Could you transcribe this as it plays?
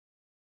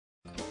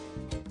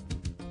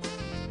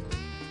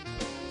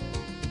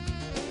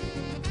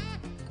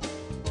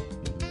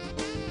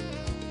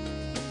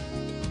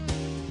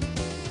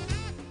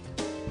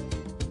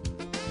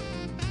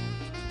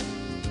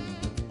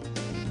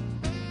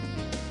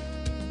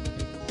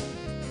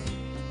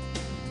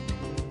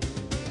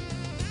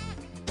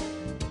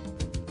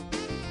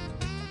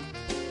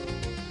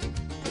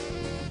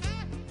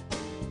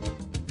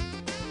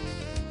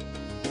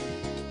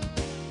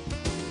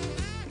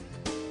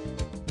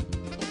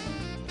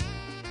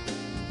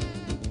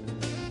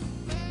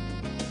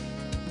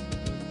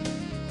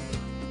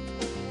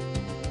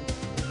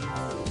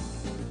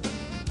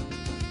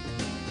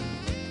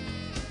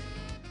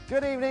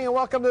Good evening and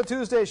welcome to the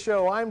Tuesday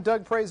Show. I'm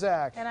Doug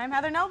Prazak. And I'm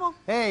Heather Noble.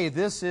 Hey,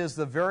 this is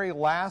the very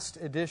last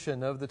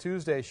edition of the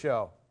Tuesday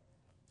Show.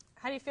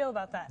 How do you feel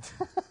about that?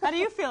 How do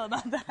you feel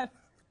about that?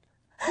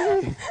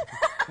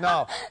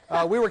 No,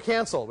 we were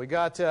canceled. We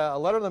got a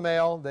letter in the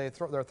mail. They're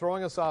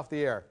throwing us off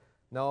the air.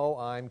 No,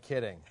 I'm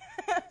kidding.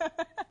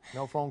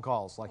 No phone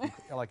calls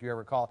like you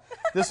ever call.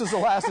 This is the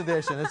last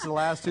edition. This is the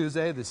last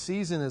Tuesday. The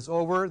season is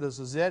over. This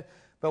is it.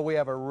 But we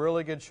have a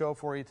really good show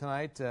for you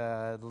tonight.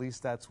 At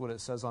least that's what it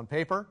says on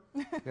paper.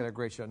 We got a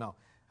great show. No.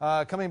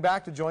 Coming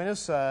back to join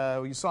us,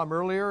 you saw him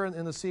earlier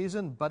in the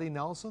season, Buddy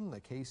Nelson, the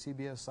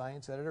KCBS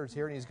science editor, is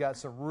here, and he's got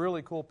some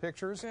really cool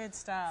pictures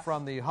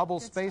from the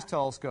Hubble Space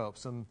Telescope.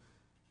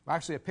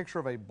 Actually, a picture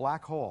of a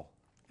black hole.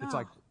 It's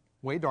like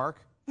way dark.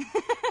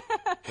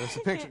 There's a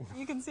picture.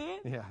 You can see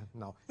it? Yeah,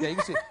 no. Yeah, you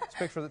can see it. It's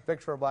a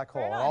picture of a black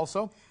hole. And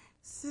also,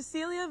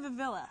 Cecilia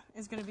Vivilla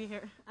is going to be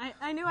here.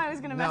 I knew I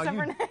was going to mess up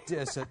her name.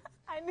 Diss it.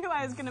 I knew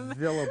I was going to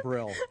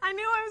Villabrill. I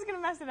knew I was going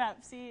to mess it up.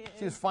 See,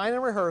 she was fine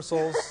in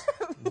rehearsals,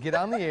 get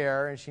on the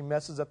air, and she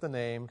messes up the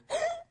name.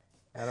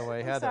 That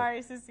way, Heather.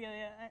 Sorry,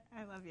 Cecilia.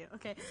 I love you.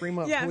 Okay.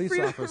 Fremont police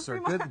officer.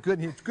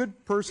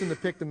 Good person to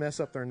pick to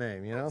mess up their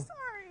name, you know?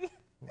 Sorry.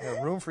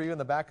 Got room for you in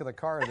the back of the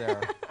car there.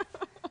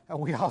 And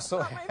we also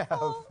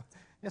have...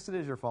 Yes, it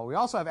is your fault. We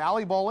also have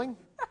Allie Bowling.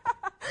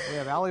 We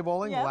have Allie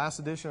Bowling, the last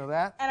edition of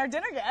that. And our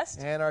dinner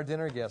guest. And our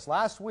dinner guest.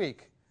 Last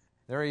week,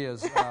 there he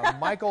is.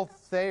 Michael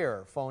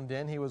Thayer phoned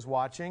in. He was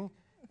watching,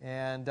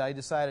 and I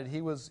decided he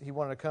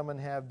wanted to come and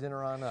have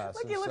dinner on us.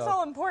 Look, he looks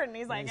all important.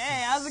 He's like,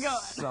 hey, how's it going?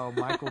 So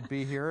Mike will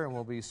be here, and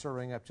we'll be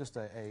serving up just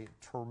a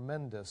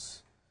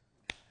tremendous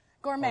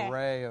gourmet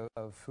array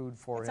of food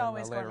for him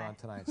later on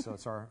tonight. So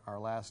it's our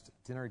last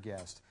dinner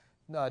guest.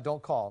 No,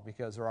 don't call,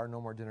 because there are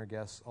no more dinner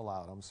guests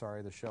allowed. I'm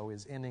sorry, the show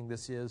is ending.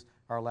 This is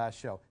our last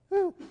show.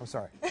 Woo! I'm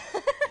sorry.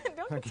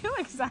 Don't get too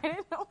excited.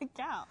 Holy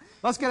cow.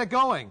 Let's get it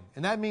going.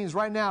 And that means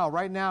right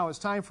now, it's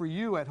time for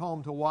you at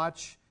home to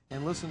watch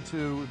and listen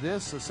to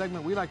this, a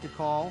segment we like to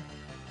call,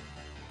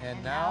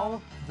 And Now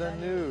the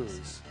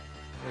News.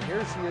 And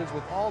here she is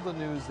with all the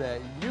news that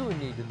you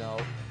need to know,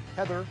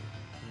 Heather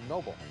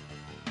Noble.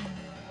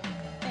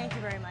 Thank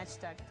you very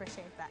much, Doug.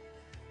 Appreciate that.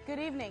 Good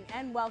evening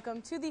and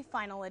welcome to the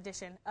final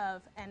edition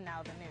of And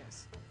Now the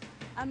News.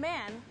 A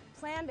man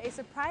planned a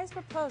surprise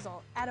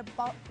proposal at a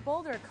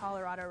Boulder,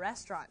 Colorado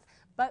restaurant,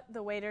 but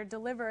the waiter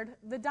delivered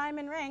the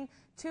diamond ring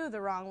to the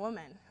wrong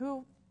woman,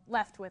 who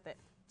left with it.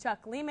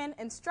 Chuck Lehman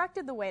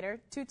instructed the waiter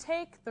to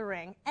take the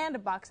ring and a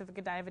box of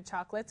Godiva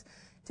chocolates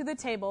to the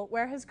table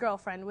where his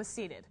girlfriend was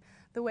seated.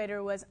 The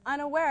waiter was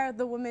unaware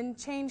the woman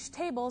changed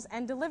tables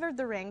and delivered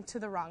the ring to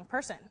the wrong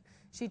person.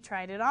 She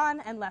tried it on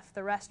and left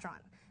the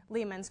restaurant.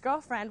 Lehman's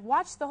girlfriend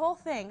watched the whole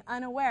thing,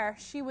 unaware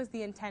she was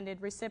the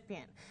intended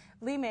recipient.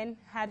 Lehman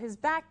had his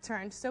back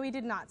turned, so he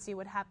did not see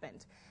what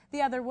happened.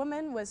 The other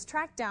woman was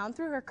tracked down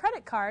through her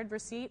credit card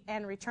receipt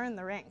and returned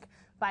the ring.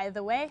 By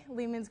the way,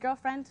 Lehman's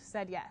girlfriend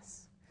said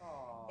yes.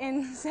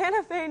 In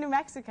Santa Fe, New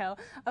Mexico,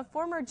 a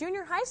former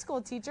junior high school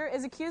teacher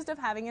is accused of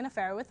having an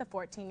affair with a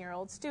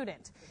 14-year-old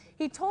student.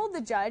 He told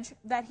the judge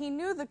that he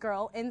knew the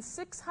girl in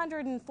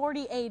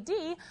 640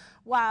 AD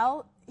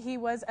while he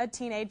was a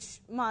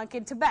teenage monk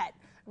in Tibet.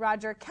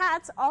 Roger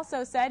Katz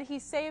also said she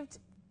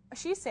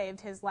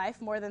saved his life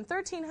more than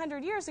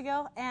 1,300 years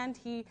ago, and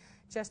he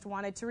just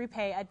wanted to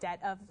repay a debt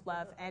of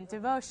love and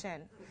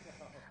devotion.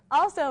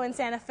 Also in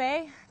Santa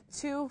Fe,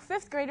 2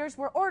 fifth graders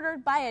were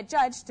ordered by a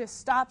judge to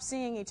stop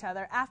seeing each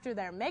other after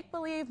their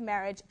make-believe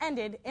marriage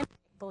ended in a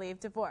make-believe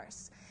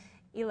divorce.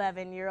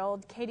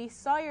 11-year-old Katie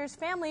Sawyer's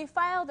family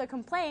filed a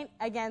complaint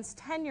against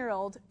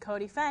 10-year-old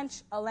Cody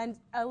Fench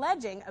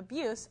alleging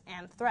abuse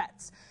and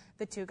threats.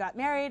 The two got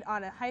married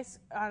on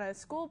a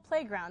school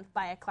playground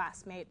by a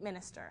classmate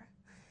minister.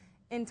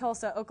 In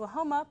Tulsa,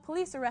 Oklahoma,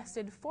 police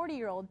arrested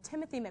 40-year-old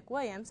Timothy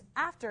McWilliams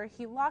after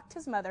he locked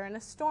his mother in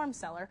a storm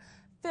cellar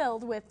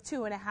filled with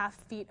 2.5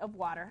 feet of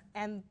water,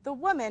 and the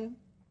woman,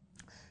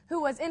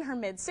 who was in her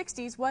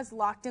mid-60s, was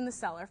locked in the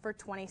cellar for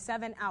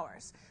 27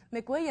 hours.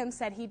 McWilliams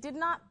said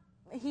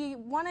he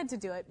wanted to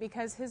do it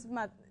because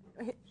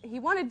he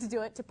wanted to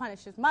do it to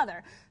punish his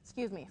mother,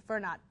 for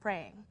not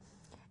praying.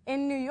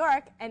 In New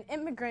York, an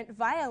immigrant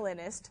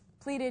violinist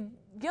pleaded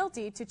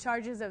guilty to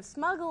charges of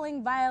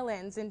smuggling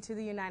violins into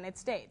the United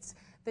States.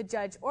 The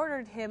judge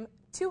ordered him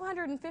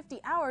 250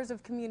 hours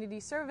of community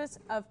service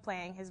of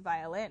playing his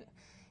violin.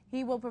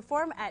 He will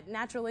perform at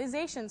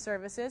naturalization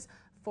services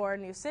for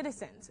new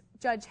citizens.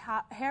 Judge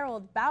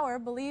Harold Bauer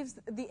believes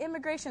the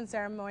immigration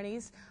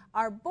ceremonies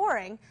are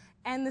boring,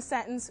 and the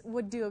sentence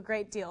would do a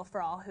great deal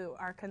for all who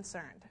are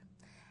concerned.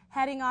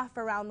 Heading off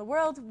around the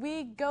world,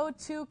 we go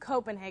to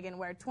Copenhagen,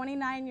 where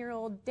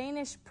 29-year-old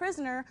Danish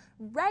prisoner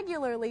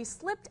regularly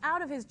slipped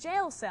out of his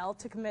jail cell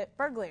to commit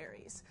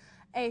burglaries.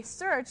 A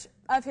search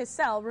of his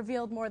cell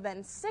revealed more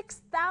than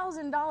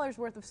 $6,000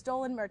 worth of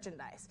stolen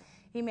merchandise.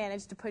 He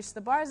managed to push the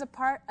bars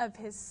apart of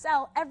his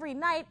cell every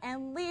night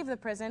and leave the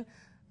prison,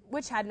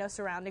 which had no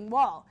surrounding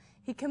wall.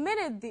 He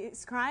committed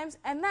these crimes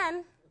and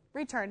then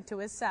returned to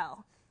his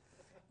cell.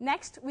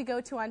 Next, we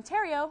go to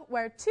Ontario,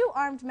 where 2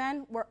 armed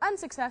men were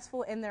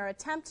unsuccessful in their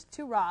attempt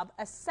to rob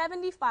a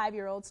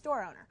 75-year-old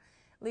store owner.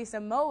 Lisa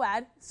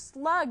Moad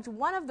slugged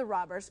one of the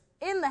robbers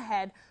in the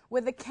head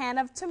with a can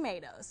of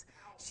tomatoes.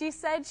 She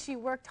said she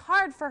worked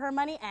hard for her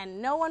money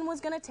and no one was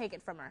going to take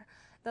it from her.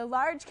 The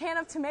large can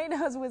of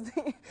tomatoes was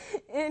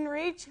in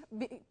reach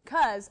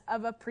because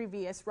of a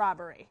previous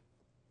robbery.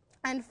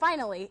 And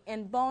finally,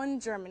 in Bonn,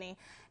 Germany,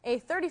 a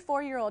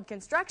 34-year-old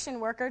construction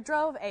worker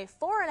drove a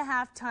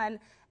 4.5-ton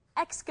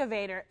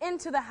excavator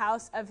into the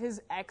house of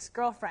his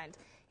ex-girlfriend.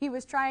 He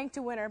was trying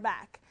to win her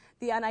back.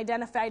 The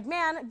unidentified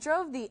man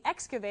drove the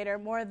excavator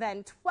more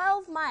than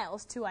 12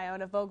 miles to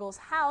Iona Vogel's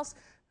house,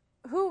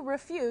 who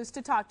refused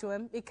to talk to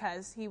him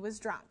because he was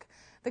drunk.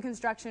 The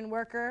construction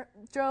worker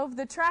drove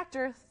the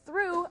tractor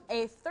through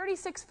a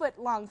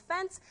 36-foot-long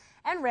fence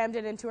and rammed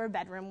it into her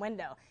bedroom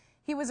window.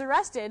 He was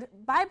arrested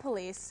by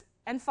police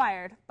and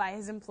fired by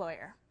his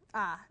employer.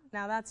 Ah,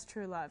 now that's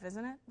true love,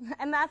 isn't it?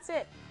 And that's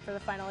it for the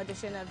final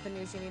edition of the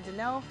News You Need to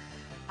Know.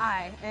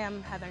 I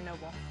am Heather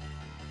Noble.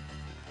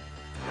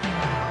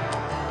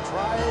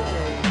 Try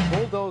a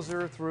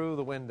bulldozer through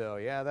the window.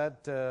 Yeah,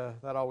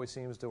 that always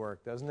seems to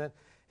work, doesn't it?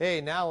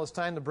 Hey, now it's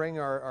time to bring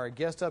our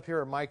guest up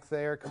here, Mike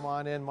Thayer. Come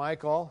on in,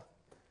 Michael.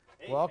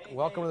 Hey,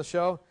 welcome to the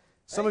show.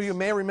 Some of you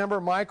may remember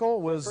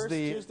Michael was First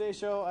the Tuesday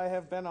show I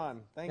have been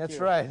on. Thank you. That's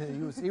right.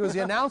 He was the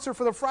announcer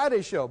for the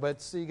Friday show,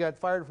 but he got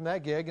fired from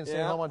that gig and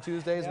staying home on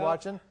Tuesdays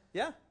watching.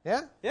 Yeah.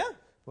 Yeah? Yeah.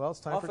 Well, it's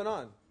time Off for... and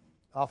on.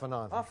 Off and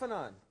on. Off and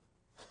on.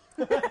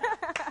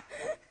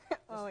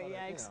 Oh,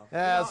 yikes.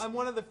 I'm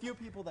one of the few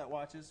people that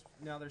watches.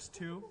 Now there's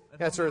 2.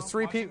 Yes, there's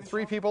three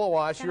people that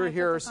watch. Can You're I put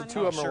here, this so on 2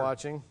 you? of them Sure. are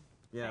watching.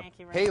 Yeah. Thank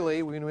you very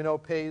Haley, we know,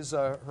 pays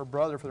her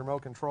brother for the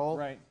remote control.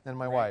 Right. And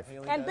my wife.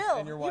 Haley And does. Bill.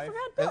 And your You wife.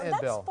 forgot Bill. And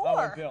That's Bill. 4. Oh,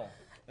 and Bill.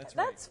 That's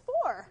right. That's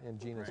 4. And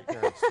Gina's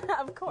parents.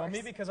 Of course. Well,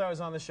 me because I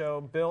was on the show.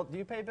 Bill, do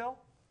you pay Bill?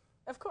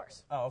 Of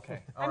course. Oh,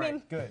 okay. I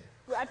mean- good.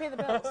 I pay the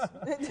bills.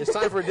 It's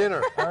time for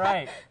dinner. All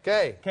right.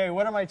 Okay. Okay,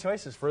 what are my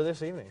choices for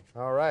this evening?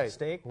 All right.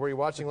 Steak, Were you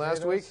watching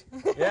last week?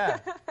 potatoes? Yeah.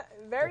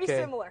 Very Okay.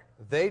 similar.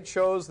 They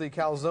chose the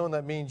calzone.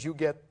 That means you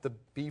get the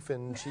beef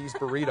and cheese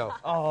burrito.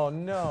 Oh,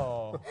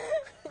 no.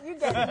 You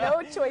get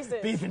no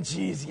choices. Beef and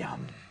cheese,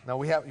 yum. Now,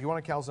 you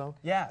want a calzone?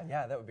 Yeah,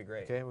 that would be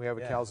great. Okay, we have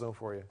a Yeah. calzone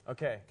for you.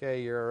 Okay.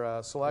 Okay,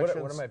 your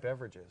selections. What are my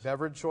beverages?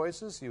 Beverage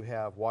choices? You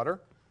have water.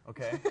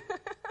 Okay.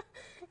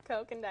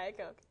 Coke and Diet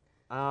Coke.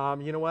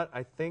 You know what?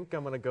 I think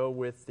I'm going to go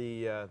with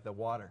the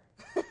water.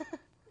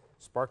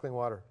 Sparkling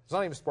water. It's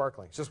not even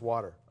sparkling. It's just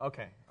water.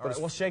 Okay. All right.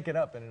 We'll shake it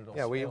up and it'll.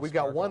 Yeah, it'll we've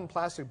got sparkle. one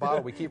plastic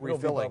bottle we keep It'll be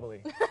refilling.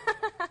 bubbly.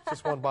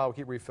 Just one bottle we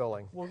keep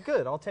refilling. Well,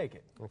 good. I'll take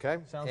it. Okay.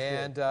 Sounds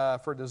and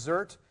for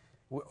dessert,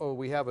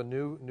 we have a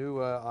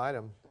new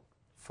item: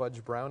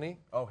 fudge brownie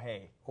Oh,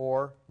 hey.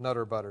 or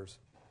Nutter Butters.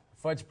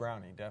 Fudge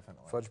brownie,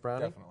 definitely. Fudge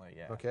brownie. Definitely,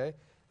 yeah. Okay.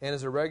 And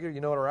as a regular,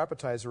 you know what our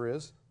appetizer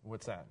is.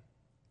 What's that?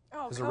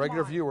 Oh, As a come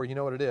regular on. viewer, you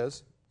know what it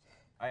is.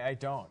 I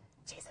don't.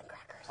 Cheese and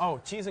crackers. Oh,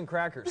 cheese and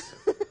crackers.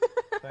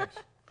 Thanks.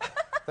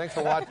 Thanks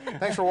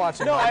for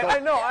watching. No, Michael. I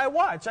know. I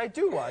watch. I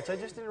do watch. I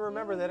just didn't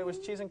remember that it was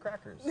cheese and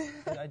crackers.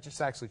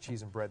 It's actually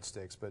cheese and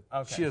breadsticks, but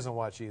Okay. she doesn't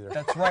watch either.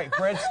 That's right.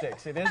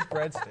 Breadsticks. It is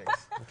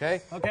breadsticks.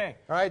 Okay. Okay.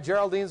 All right,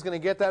 Geraldine's going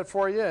to get that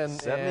for you,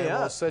 and, Set me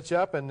we'll up. set you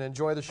up and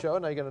enjoy the show.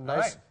 Now you got a nice,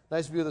 right.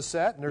 nice view of the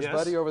set. And there's Yes.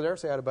 Buddy over there.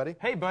 Say hi to Buddy.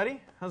 Hey,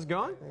 buddy. How's it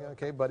going? Yeah,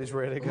 okay, Buddy's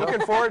ready to go.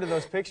 Looking forward to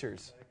those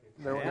pictures.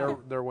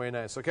 They're way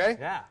nice. Okay.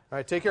 Yeah. All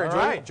right. Take care. All Enjoy,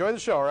 right. enjoy the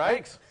show. All right.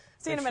 Thanks.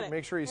 See you in a minute.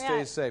 Make sure he Yeah.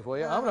 stays safe, will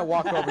you? I'm going to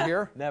walk over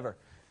here. Never.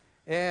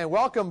 And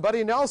welcome,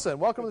 Buddy Nelson.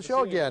 Welcome to the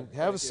show again.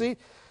 Have a seat.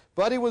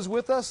 Buddy was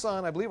with us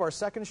on, I believe, our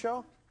second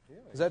show.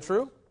 Is that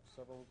true?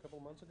 A couple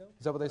months ago?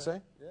 Is that what they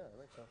say? Yeah, I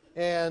think so.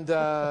 And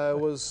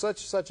it was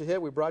such a hit,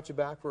 we brought you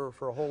back for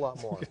a whole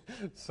lot more.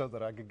 So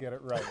that I could get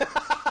it right.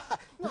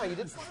 No, you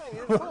did fine.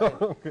 You did fine.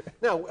 Okay.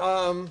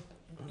 Now,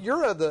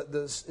 you're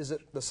is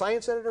it the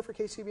science editor for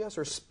KCBS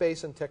or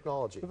space and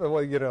technology?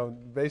 Well, you know,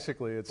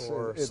 basically, it's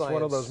Or one of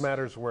science. those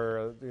matters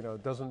where you know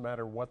it doesn't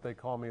matter what they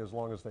call me as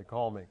long as they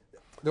call me.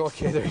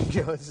 Okay, there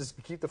you go.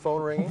 Just keep the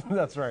phone ringing.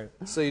 That's right.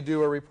 So you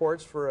do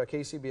reports for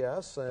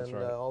KCBS and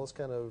right. all this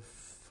kind of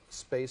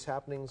space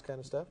happenings kind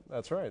of stuff?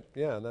 That's right.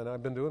 Yeah, and then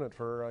I've been doing it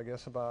for I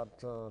guess about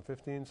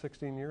 15,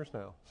 16 years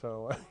now.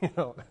 So you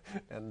know,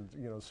 and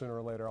you know, sooner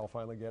or later I'll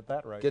finally get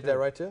that right. Get too. that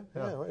right too?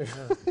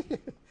 Yeah.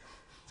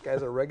 This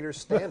guy's a regular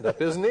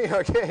stand-up, isn't he?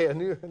 Okay, a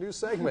new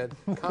segment,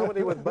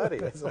 Comedy with Buddy.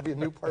 This will be a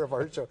new part of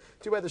our show.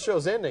 Too bad the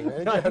show's ending.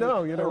 Man. I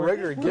know. You know, a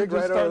regular we're gig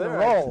just right over starting to there.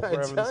 roll, I for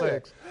heaven's tell you.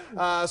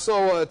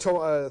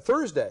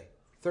 sakes.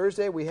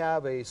 Thursday we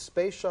have a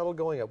space shuttle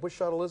going up. Which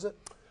shuttle is it?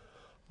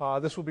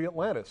 This will be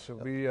Atlantis. It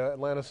will be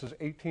Atlantis'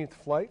 18th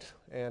flight,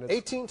 and it's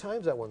 18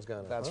 times that one's gone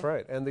up. That's huh?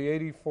 right, and the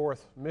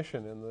 84th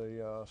mission in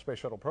the space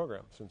shuttle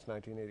program since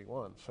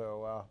 1981.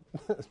 So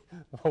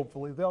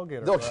hopefully they'll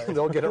get it right.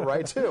 They'll get it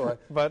right too.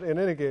 But in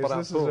any case,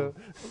 Ba-dum,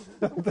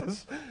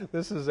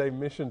 this is a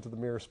mission to the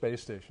Mir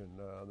space station.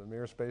 The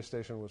Mir space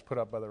station was put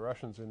up by the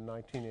Russians in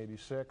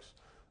 1986.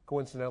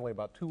 Coincidentally,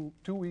 about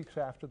two weeks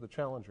after the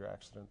Challenger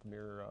accident, the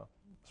Mir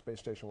space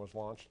station was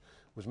launched.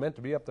 It was meant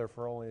to be up there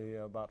for only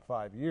about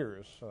 5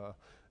 years.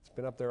 It's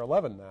been up there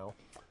 11 now,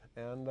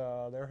 and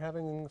they're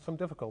having some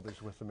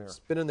difficulties with the Mir. It's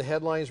been in the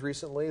headlines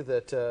recently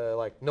that,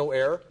 like, no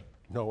air.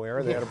 No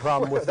air. They had a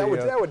problem with that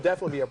would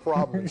definitely be a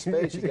problem in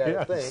space, you got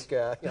to yes. think.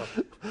 You know.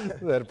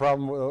 They had a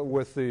problem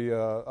with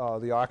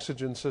the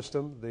oxygen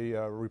system, the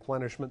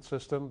replenishment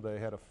system. They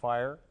had a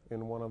fire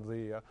in one of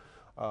the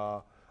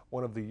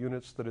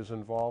units that is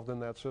involved in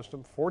that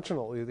system.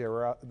 Fortunately, they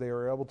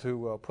were able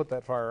to put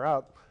that fire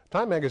out.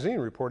 Time magazine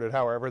reported,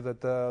 however,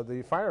 that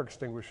the fire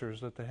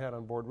extinguishers that they had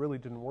on board really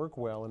didn't work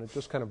well, and it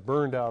just kind of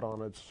burned out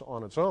on its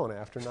own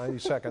after 90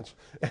 seconds.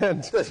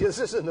 And this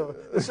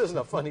isn't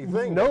a funny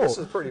thing. No, this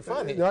is pretty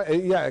funny.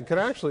 Yeah, it could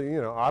actually,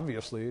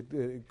 obviously,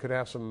 it could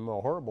have some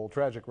horrible,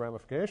 tragic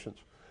ramifications.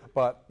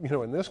 But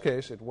in this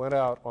case, it went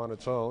out on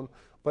its own.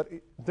 But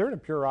they're in a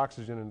pure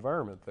oxygen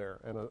environment there,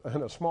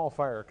 and a small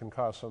fire can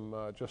cause some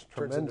just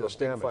tremendous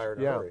damage. Fire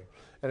in a hurry.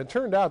 And it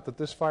turned out that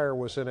this fire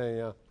was in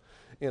a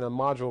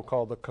module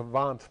called the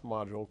Kvant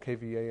module,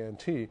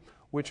 KVANT,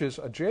 which is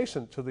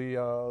adjacent to the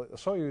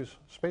Soyuz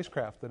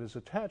spacecraft that is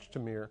attached to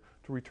Mir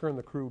to return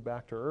the crew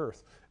back to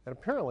Earth. And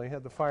apparently,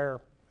 had the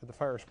fire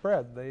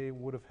spread, they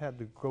would have had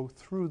to go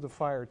through the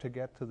fire to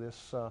get to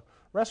this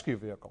rescue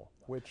vehicle,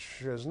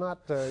 which is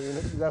not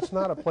that's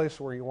not a place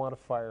where you want a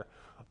fire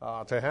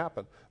to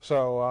happen.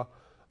 So.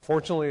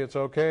 Fortunately, it's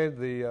okay.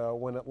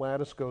 When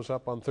Atlantis goes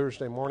up on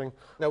Thursday morning.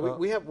 Now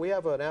we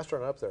have an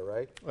astronaut up there,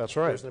 right? That's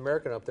right. There's an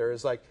American up there.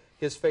 Is like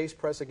his face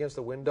pressed against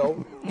the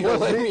window.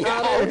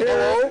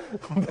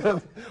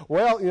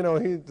 Well,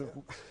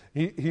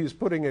 he's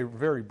putting a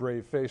very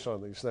brave face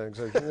on these things.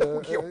 As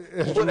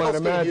you might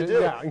imagine.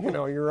 Yeah,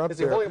 you're up there. Is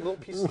he holding little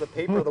pieces of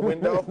paper at the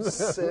window?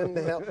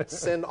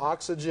 Send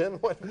oxygen.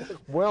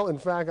 Well, in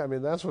fact,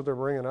 that's what they're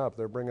bringing up.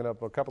 They're bringing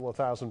up a couple of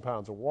 1,000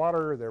 pounds of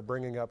water. They're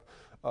bringing up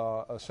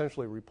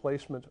essentially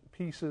replacement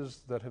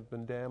pieces that have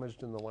been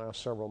damaged in the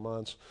last several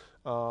months.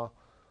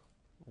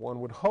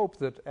 One would hope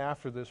that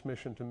after this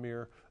mission to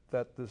Mir,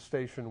 that the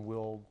station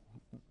will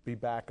be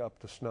back up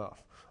to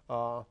snuff.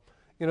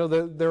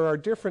 There are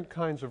different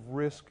kinds of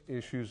risk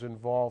issues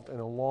involved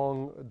in a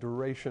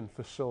long-duration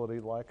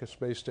facility like a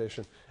space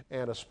station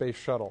and a space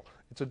shuttle.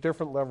 It's a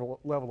different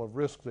level of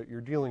risk that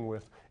you're dealing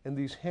with, and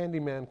these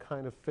handyman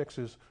kind of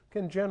fixes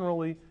can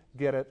generally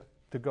get it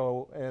to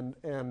go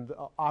and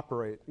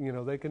operate.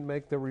 They can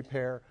make the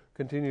repair,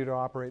 continue to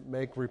operate,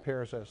 make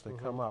repairs as they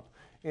come up.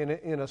 In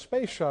a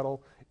space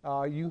shuttle,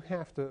 you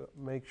have to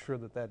make sure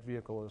that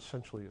vehicle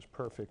essentially is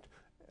perfect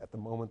at the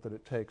moment that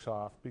it takes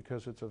off,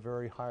 because it's a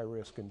very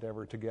high-risk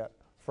endeavor to get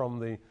from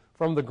the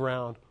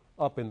ground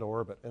up into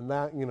orbit, and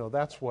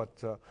that's what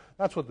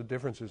the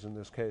difference is in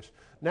this case.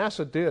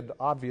 NASA did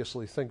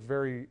obviously think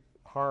very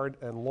hard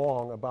and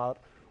long about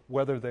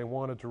whether they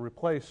wanted to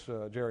replace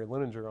Jerry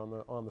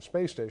Linenger on the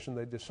space station.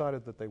 They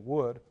decided that they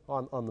would,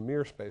 on the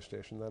Mir space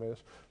station, that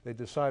is. They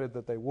decided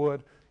that they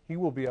would. He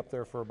will be up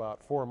there for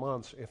about 4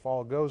 months if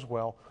all goes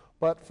well.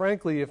 But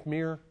frankly, if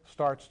Mir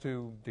starts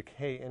to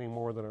decay any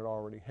more than it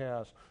already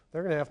has,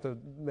 they're going to have to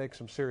make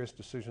some serious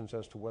decisions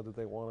as to whether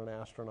they want an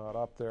astronaut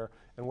up there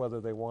and whether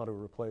they want to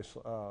replace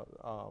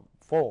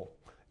Foale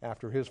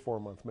after his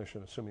 4-month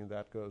mission, assuming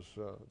that goes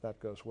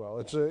well.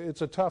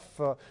 It's a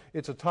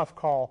tough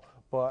call,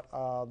 but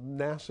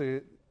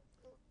NASA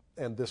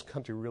and this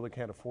country really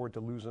can't afford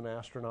to lose an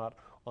astronaut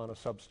on a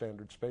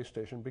substandard space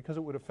station, because it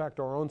would affect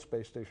our own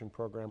space station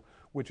program,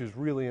 which is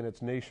really in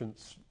its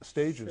nascent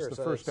stages. Sure, the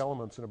so when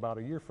elements in about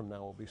a year from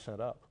now will be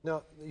sent up.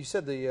 Now, you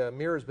said the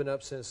Mir has been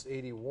up since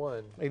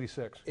 81.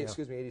 86.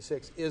 Excuse me,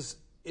 86.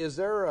 Is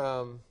there,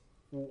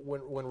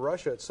 when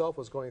Russia itself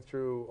was going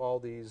through all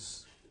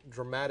these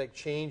dramatic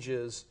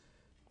changes,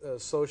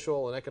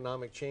 social and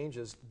economic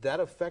changes,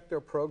 that affect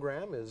their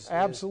program?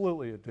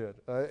 Absolutely it did.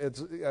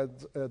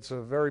 It's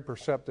a very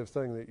perceptive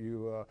thing that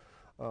you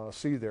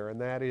see there, and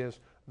that is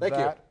Thank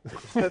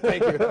you.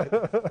 Thank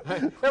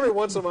you. Every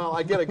once in a while,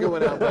 I get a good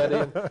one out, Betty.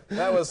 And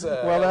that was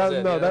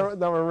that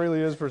one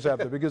really is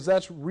perceptive, because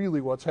that's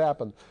really what's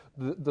happened.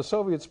 The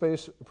Soviet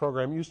space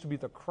program used to be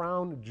the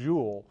crown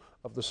jewel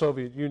of the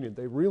Soviet Union.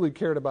 They really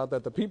cared about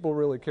that. The people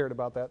really cared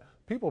about that.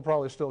 People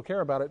probably still care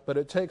about it, but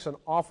it takes an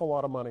awful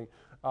lot of money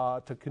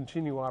to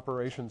continue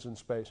operations in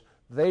space.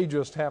 They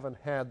just haven't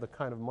had the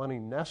kind of money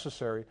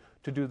necessary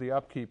to do the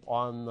upkeep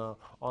on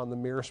the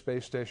Mir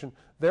space station.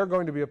 They're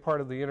going to be a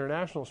part of the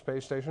International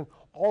Space Station.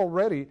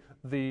 Already,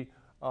 the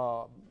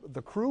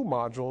crew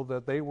module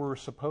that they were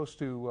supposed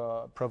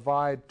to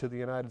provide to the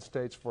United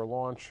States for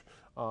launch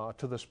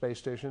to the space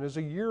station is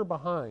a year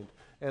behind.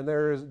 And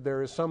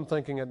there is some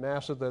thinking at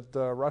NASA that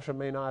Russia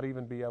may not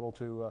even be able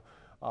to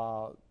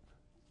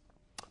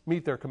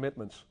meet their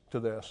commitments to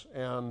this.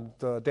 And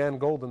Dan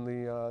Golden,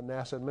 the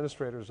NASA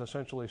administrator, has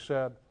essentially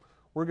said,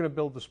 we're going to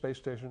build the space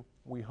station.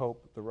 We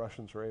hope the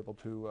Russians are able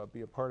to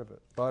be a part of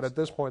it. But at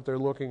this point, they're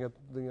looking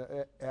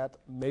at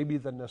maybe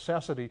the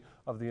necessity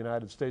of the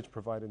United States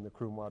providing the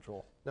crew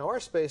module. Now, our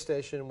space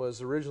station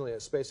was originally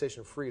at Space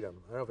Station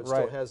Freedom. I don't know if it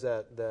still has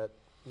that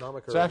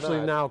moniker. It's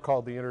actually now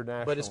called the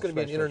International. But it's going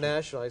to be an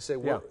international. I say,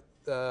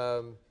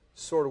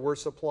 sort of we're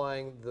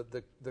supplying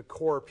the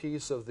core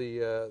piece of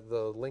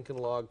the Lincoln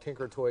Log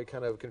Tinker Toy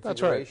kind of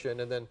configuration,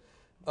 and then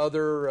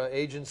other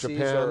agencies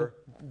Japan,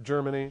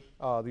 Germany,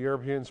 the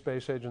European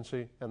Space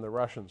Agency, and the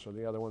Russians are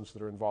the other ones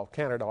that are involved.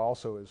 Canada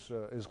also is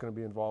going to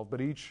be involved,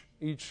 but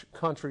each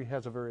country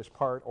has a various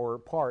part or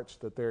parts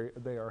that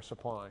they are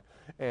supplying.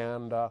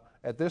 And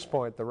at this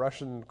point, the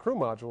Russian crew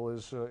module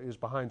is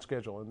behind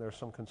schedule, and there's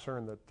some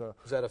concern that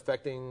is that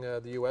affecting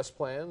the U.S.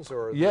 plans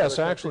or yes,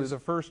 actually, the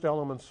first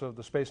elements of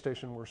the space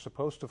station were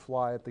supposed to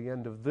fly at the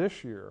end of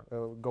this year,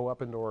 go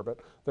up into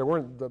orbit.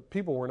 The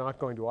people were not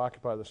going to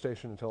occupy the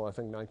station until I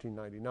think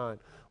 1999,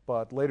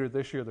 but later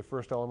this year the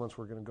first elements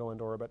were going to go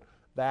into orbit.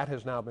 That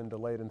has now been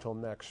delayed until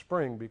next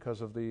spring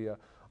because of the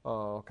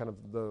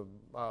the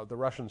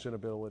Russians'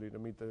 inability to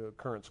meet the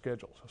current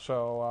schedules.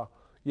 So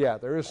yeah,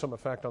 there is some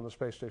effect on the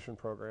space station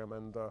program,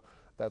 and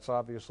that's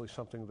obviously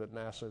something that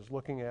NASA is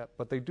looking at,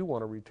 but they do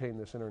want to retain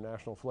this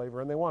international flavor,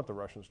 and they want the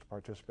Russians to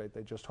participate.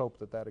 They just hope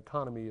that that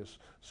economy is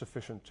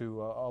sufficient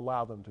to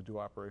allow them to do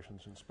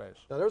operations in space.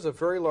 Now, there was a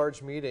very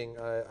large meeting,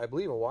 I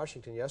believe in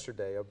Washington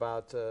yesterday,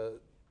 about the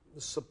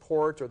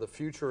support or the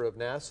future of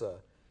NASA,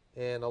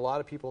 and a lot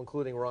of people,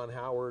 including Ron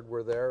Howard,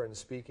 were there and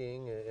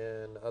speaking,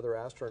 and other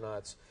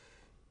astronauts.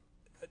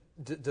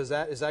 Is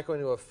that going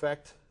to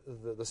affect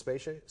the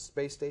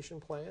space station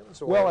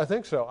plans? Or? Well, I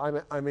think so.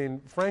 I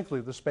mean, frankly,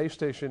 the space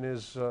station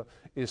is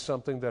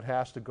something that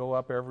has to go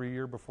up every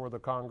year before the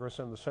Congress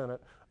and the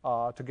Senate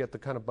to get the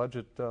kind of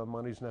budget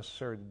monies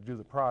necessary to do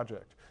the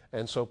project.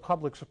 And so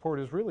public support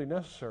is really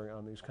necessary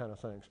on these kind of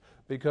things,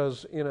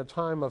 because in a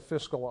time of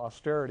fiscal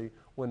austerity,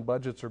 when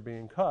budgets are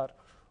being cut,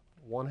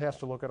 one has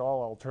to look at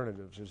all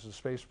alternatives. Is the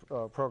space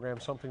program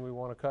something we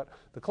want to cut?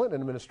 The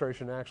Clinton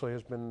administration actually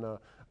has been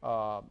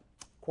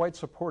quite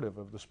supportive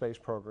of the space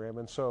program,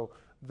 and so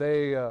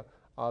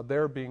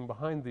their being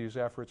behind these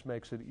efforts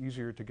makes it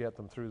easier to get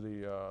them through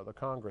the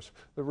Congress.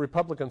 The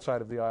Republican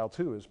side of the aisle,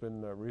 too, has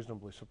been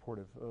reasonably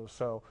supportive.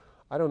 So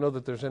I don't know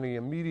that there's any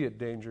immediate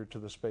danger to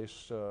the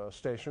space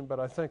station, but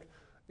I think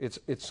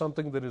it's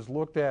something that is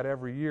looked at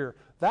every year.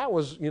 That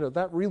was,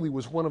 that really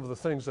was one of the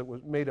things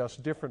that made us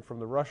different from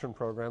the Russian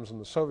programs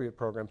and the Soviet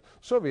programs.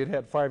 Soviet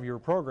had 5-year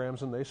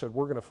programs, and they said,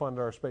 we're going to fund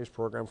our space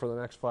program for the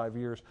next 5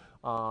 years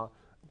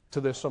to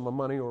this sum of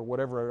money or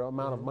whatever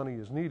amount of money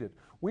is needed.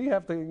 We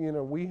have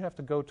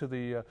to go to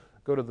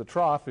the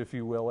trough, if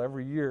you will,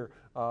 every year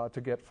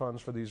to get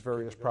funds for these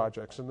various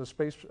projects. And the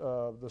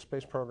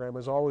space program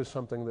is always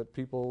something that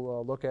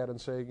people look at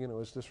and say,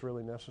 is this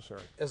really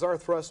necessary? As our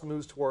thrust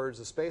moves towards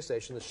the space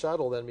station, the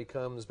shuttle then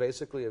becomes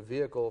basically a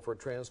vehicle for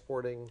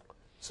transporting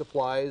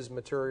supplies,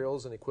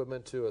 materials, and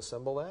equipment to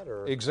assemble that?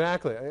 Or?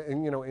 Exactly.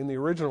 And, in the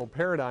original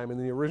paradigm, in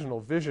the original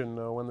vision,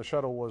 when the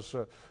shuttle was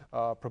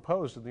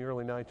proposed in the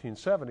early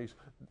 1970s,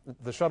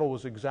 the shuttle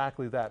was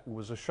exactly that. It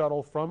was a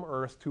shuttle from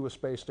Earth to a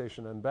space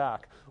station and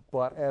back.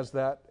 But as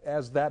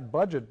that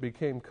budget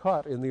became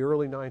cut in the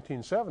early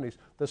 1970s,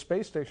 the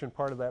space station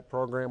part of that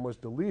program was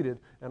deleted,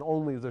 and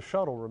only the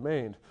shuttle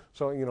remained.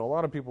 So, a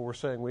lot of people were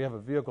saying, we have a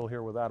vehicle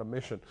here without a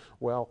mission.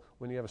 Well,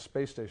 when you have a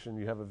space station,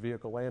 you have a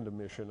vehicle and a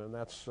mission, and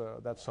that's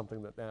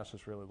something that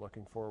NASA's really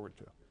looking forward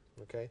to.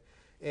 Okay.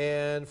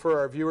 And for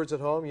our viewers at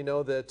home, you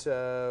know that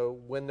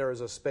when there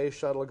is a space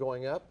shuttle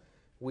going up,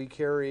 we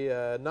carry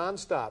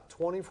nonstop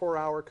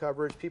 24-hour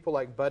coverage. People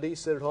like Buddy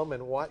sit at home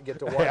and get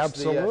to watch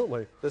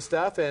Absolutely. The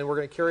stuff, and we're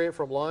going to carry it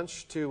from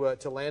launch to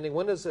landing.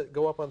 When does it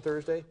go up on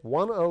Thursday?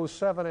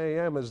 1:07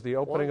 a.m. is the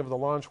opening of the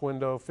launch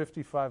window,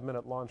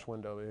 55-minute launch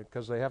window,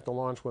 because they have to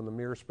launch when the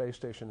Mir space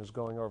station is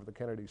going over the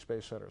Kennedy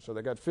Space Center. So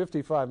they got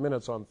 55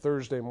 minutes on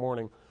Thursday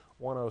morning,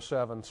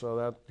 1:07, so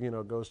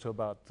that goes to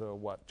about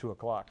 2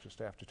 o'clock,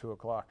 just after 2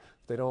 o'clock.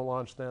 If they don't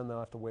launch then, they'll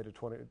have to wait a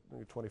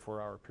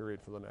 24-hour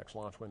period for the next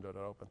launch window to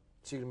open.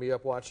 So you can be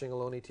up watching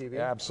Aloni TV?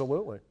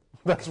 Absolutely.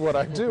 That's what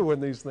I do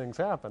when these things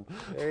happen.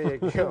 There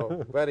you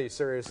go. Buddy,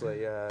 seriously,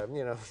 get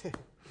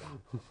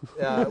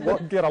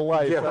a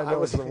life. Yeah, I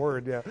know it's the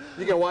word, yeah.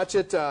 You can watch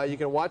it. You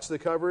can watch the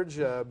coverage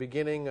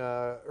beginning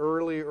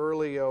early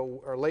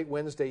or late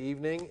Wednesday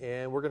evening,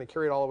 and we're going to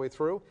carry it all the way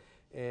through.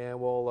 And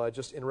we'll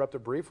just interrupt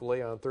it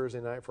briefly on Thursday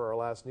night for our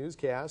last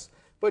newscast.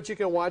 But you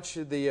can watch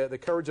the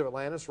coverage of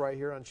Atlantis right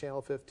here on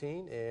Channel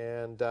 15,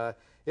 and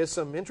it's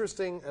some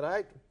interesting. And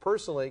I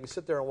personally can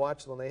sit there and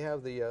watch when they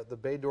have the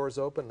bay doors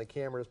open, and the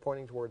camera is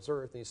pointing towards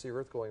Earth, and you see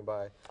Earth going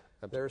by.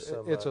 There's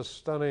some. It's a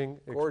stunning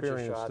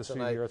experience shots, to see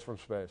the Earth from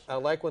space. I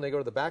like when they go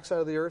to the backside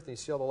of the Earth and you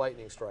see all the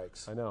lightning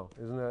strikes. I know,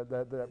 isn't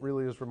that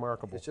really is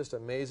remarkable? It's just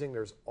amazing.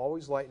 There's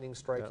always lightning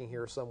striking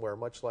here somewhere,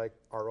 much like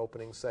our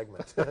opening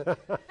segment.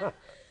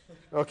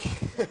 Okay.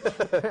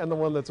 And the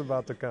one that's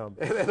about to come.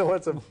 and the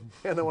one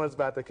that's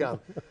about to come.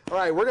 All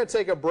right, we're going to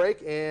take a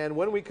break, and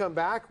when we come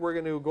back, we're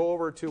going to go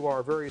over to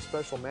our very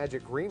special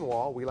magic green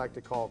wall we like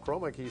to call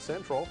chroma-key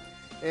central,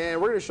 and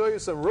we're going to show you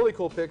some really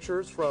cool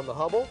pictures from the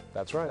Hubble.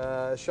 That's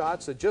right.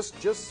 Shots that just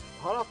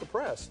hot off the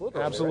press. Look,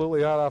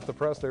 absolutely hot off the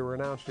press. They were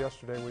announced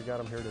yesterday, and we got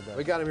them here today.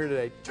 We got them here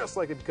today, just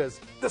like it, because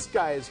this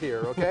guy is here.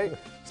 Okay.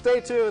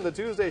 Stay tuned. The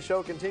Tuesday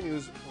show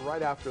continues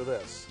right after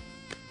this.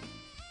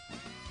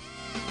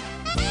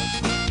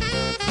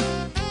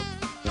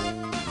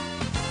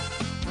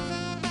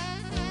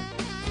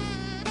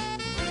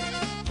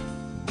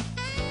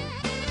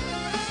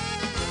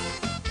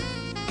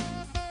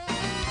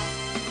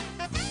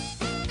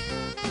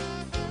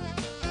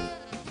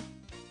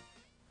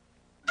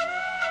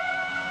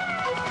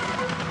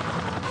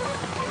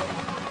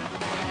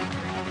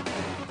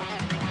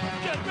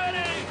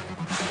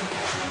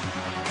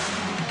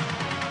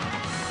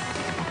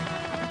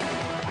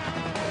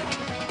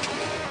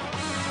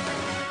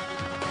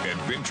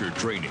 adventure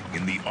training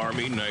in the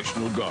Army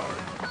National Guard.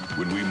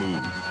 When we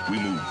move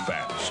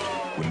fast.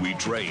 When we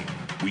train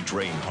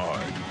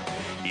hard.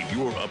 If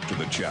you're up to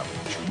the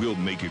challenge, we'll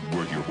make it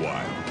worth your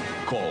while.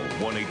 Call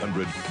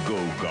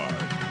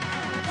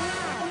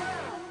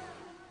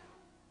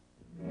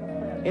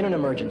 1-800-GO-GUARD. In an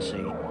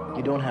emergency,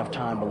 you don't have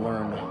time to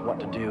learn what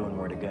to do and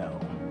where to go.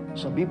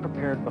 So be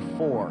prepared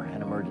before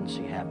an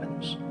emergency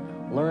happens.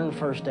 Learn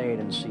first aid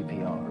and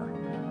CPR.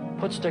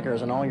 Put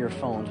stickers on all your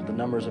phones with the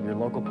numbers of your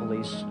local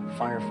police,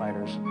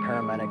 firefighters,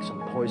 paramedics,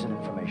 and poison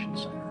information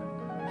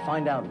center.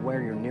 Find out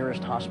where your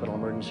nearest hospital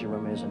emergency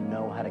room is and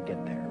know how to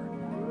get there.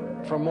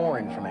 For more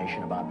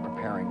information about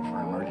preparing for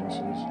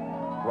emergencies,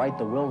 write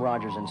the Will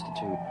Rogers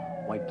Institute,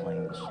 White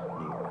Plains,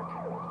 New York.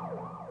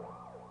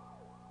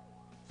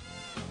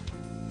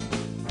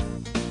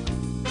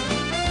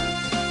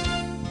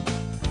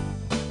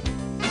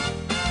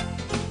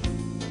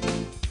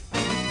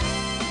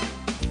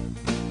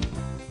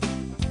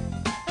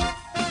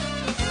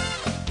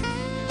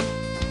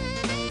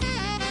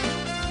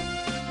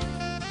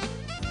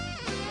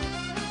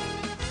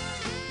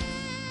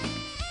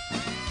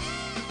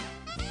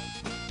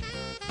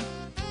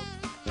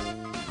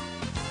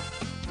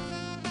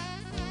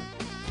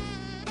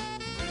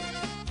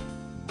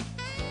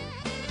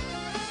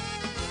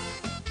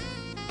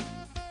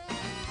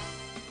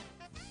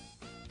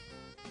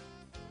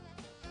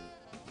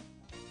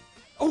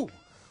 Oh,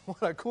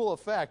 what a cool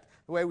effect,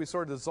 the way we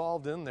sort of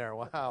dissolved in there.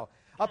 Wow.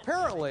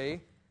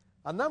 Apparently,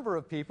 a number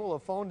of people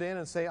have phoned in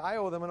and say, I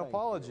owe them an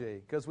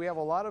apology, because we have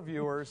a lot of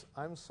viewers.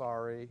 I'm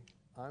sorry.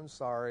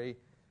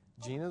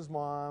 Gina's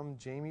mom,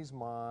 Jamie's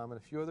mom, and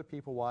a few other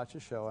people watch the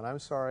show, and I'm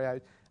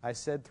sorry I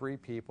said 3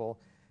 people.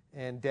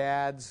 And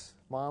dads,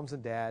 moms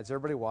and dads,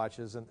 everybody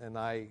watches, and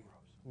I,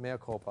 mea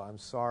culpa, I'm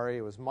sorry.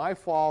 It was my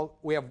fault.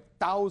 We have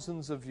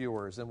thousands of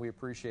viewers, and we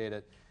appreciate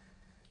it.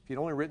 If you'd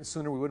only written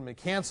sooner, we wouldn't have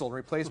been canceled and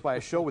replaced by a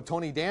show with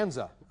Tony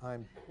Danza. I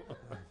thought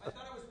it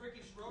was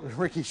Ricky Schroeder.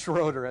 Ricky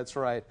Schroeder, that's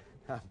right.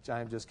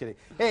 I'm just kidding.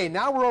 Hey,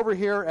 now we're over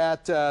here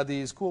at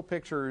these cool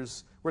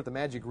pictures. We're at the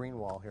Magic Green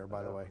Wall here,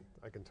 by the way.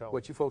 I can tell.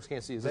 What you folks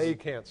can't see is they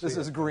can't see this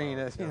is green.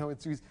 You know,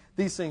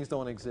 these things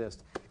don't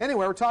exist.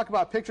 Anyway, we're talking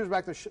about pictures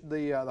back to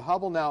the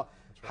Hubble now.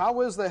 Right.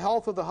 How is the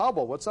health of the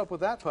Hubble? What's up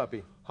with that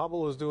puppy?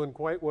 Hubble is doing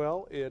quite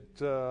well.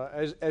 It,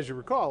 as you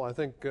recall, I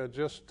think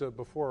just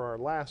before our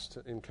last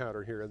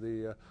encounter here,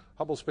 the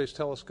Hubble Space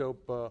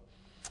Telescope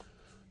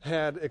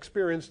had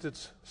experienced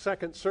its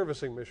second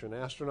servicing mission.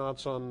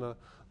 Astronauts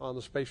on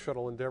the Space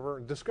Shuttle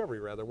Discovery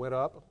went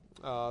up,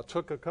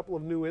 took a couple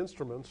of new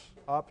instruments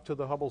up to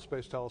the Hubble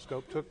Space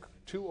Telescope, took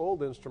 2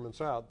 old instruments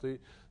out. The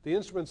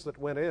instruments that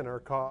went in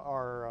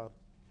are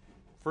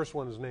first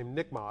one is named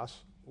NICMOS,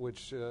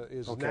 which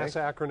is a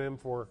NASA acronym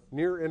for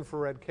Near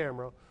Infrared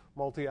Camera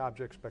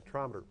Multi-Object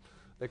Spectrometer.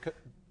 They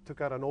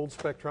took out an old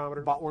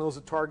spectrometer. Bought one of those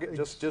at Target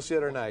just the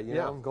other night. You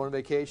know, I'm going on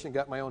vacation,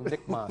 got my own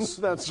NICMOS.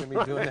 That's me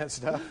doing that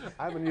stuff.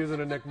 I've been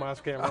using a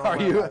NICMOS camera all Are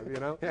my you? life, you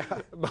know.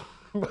 Yeah.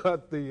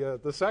 But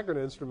the second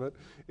instrument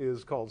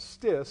is called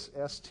STIS,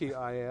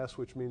 S-T-I-S,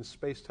 which means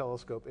Space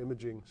Telescope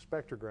Imaging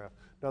Spectrograph.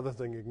 Another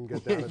thing you can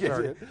get down at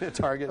Target.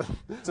 Target.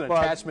 It's an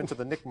attachment to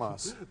the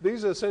NICMOS.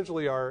 These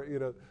essentially are,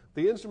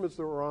 the instruments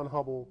that were on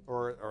Hubble,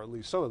 or at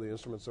least some of the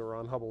instruments that were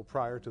on Hubble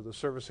prior to the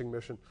servicing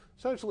mission,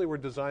 essentially were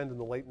designed in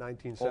the late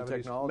 1970s. Old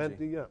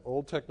technology.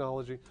 Old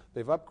technology.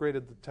 They've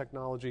upgraded the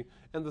technology.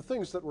 And the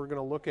things that we're going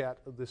to look at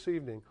this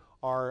evening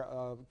are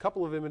a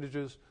couple of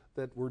images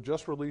that were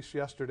just released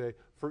yesterday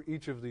for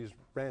each of these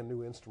brand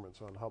new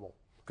instruments on Hubble.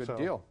 Good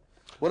deal.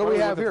 What do we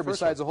have here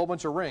besides a whole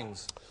bunch of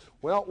rings?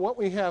 Well, what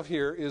we have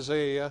here is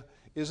an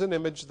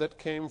image that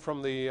came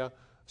from the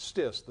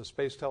STIS, the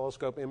Space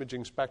Telescope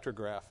Imaging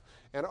Spectrograph.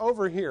 And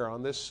over here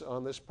on this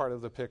part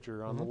of the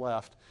picture on the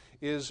left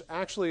is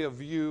actually a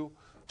view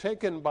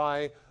taken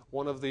by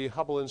one of the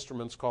Hubble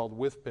instruments called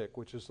WIFPIC,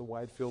 which is the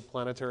Wide Field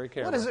Planetary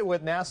Camera. What is it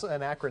with NASA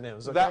and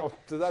acronyms? Okay?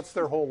 That's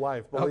their whole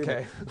life.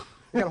 Okay.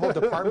 You got a whole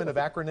department of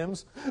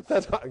acronyms?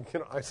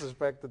 I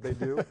suspect that they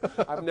do.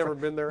 I've never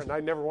been there, and I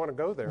never want to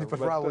go there. You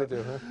probably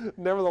do, huh?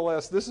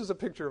 Nevertheless, this is a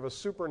picture of a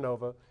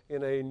supernova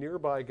in a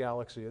nearby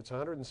galaxy. It's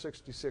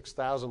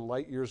 166,000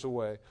 light years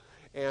away.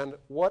 And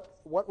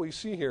what we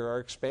see here are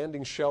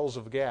expanding shells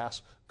of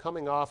gas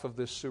coming off of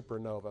this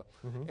supernova.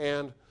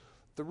 And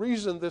the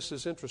reason this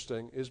is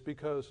interesting is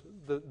because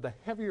the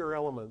heavier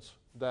elements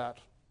that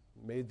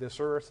made this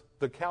Earth,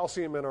 the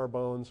calcium in our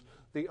bones,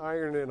 the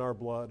iron in our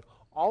blood,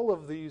 all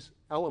of these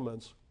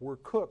elements were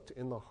cooked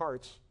in the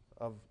hearts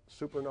of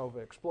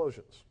supernova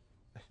explosions.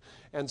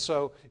 And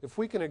so if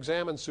we can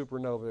examine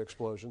supernova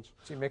explosions...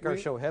 So you make our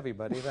show heavy,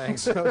 buddy.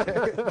 Thanks.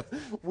 Okay.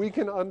 We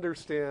can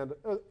understand,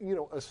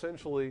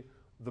 essentially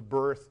the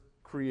birth,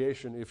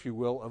 creation, if you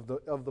will,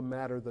 of the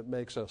matter that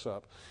makes us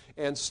up.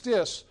 And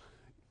STIS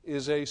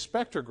is a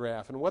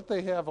spectrograph, and what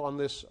they have on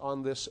this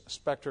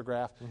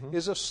spectrograph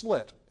is a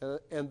slit,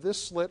 and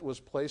this slit was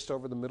placed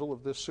over the middle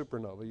of this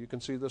supernova. You can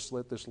see the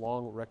slit, this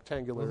long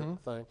rectangular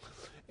thing,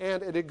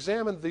 and it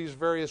examined these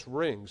various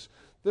rings.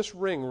 This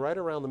ring right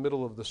around the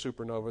middle of the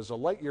supernova is a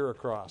light year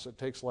across. It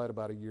takes light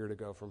about a year to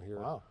go from here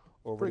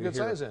over Pretty to good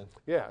here. size then.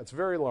 Yeah, it's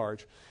very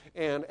large.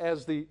 And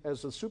as the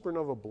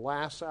supernova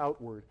blasts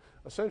outward,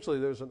 essentially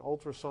there's an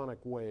ultrasonic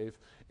wave,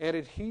 and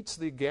it heats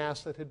the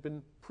gas that had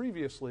been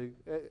previously,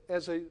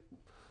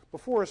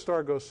 before a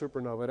star goes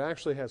supernova, it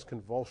actually has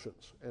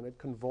convulsions, and it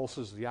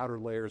convulses the outer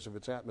layers of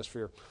its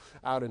atmosphere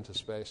out into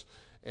space.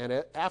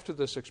 And after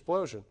this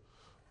explosion,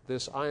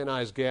 this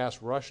ionized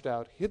gas rushed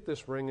out, hit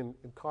this ring, and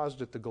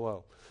caused it to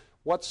glow.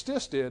 What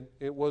STIS did,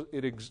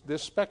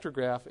 this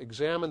spectrograph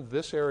examined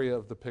this area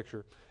of the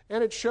picture,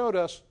 and it showed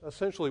us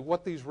essentially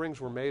what these rings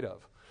were made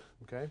of.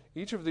 Okay?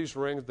 Each of these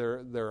rings,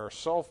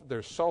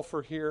 there's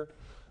sulfur here,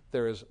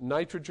 there is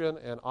nitrogen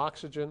and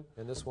oxygen.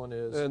 And this one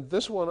is? And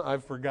this one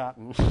I've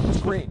forgotten. It's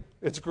green.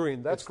 It's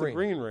green. That's the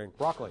green ring.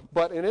 Broccoli.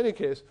 But in any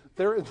case,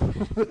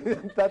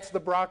 that's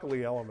the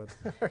broccoli element.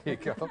 There you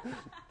go.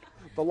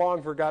 The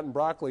long forgotten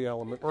broccoli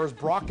element. Or as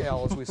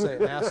Brock-L, as we say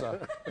at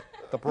NASA.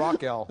 The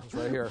Brock-L is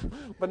right here.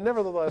 But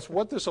nevertheless,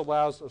 what this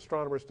allows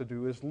astronomers to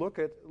do is look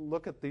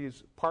at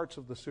these parts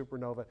of the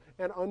supernova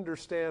and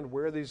understand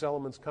where these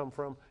elements come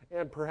from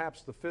and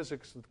perhaps the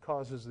physics that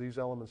causes these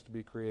elements to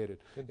be created.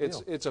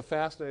 It's a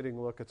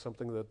fascinating look at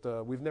something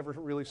that we've never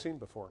really seen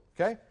before.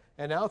 Okay,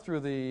 and now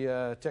through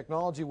the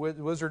technology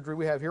wizardry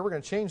we have here, we're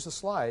going to change the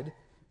slide,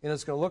 and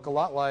it's going to look a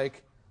lot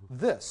like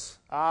this.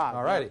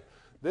 All righty.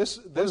 This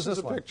is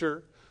a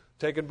picture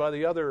taken by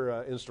the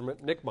other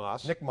instrument,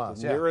 NICMOS.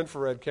 NICMOS, the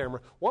near-infrared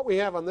camera. What we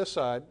have on this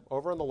side,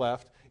 over on the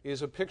left,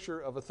 is a picture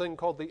of a thing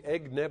called the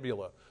Egg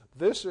Nebula.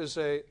 This is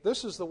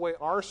the way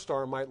our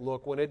star might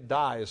look when it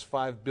dies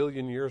 5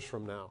 billion years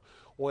from now.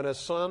 When a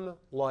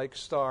sun-like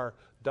star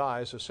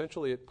dies,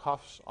 essentially it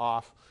puffs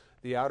off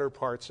the outer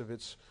parts of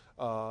its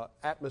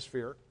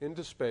atmosphere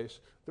into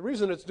space. The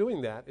reason it's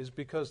doing that is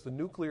because the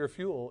nuclear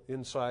fuel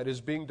inside is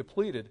being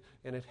depleted,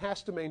 and it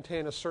has to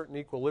maintain a certain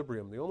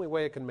equilibrium. The only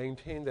way it can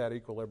maintain that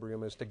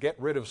equilibrium is to get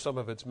rid of some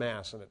of its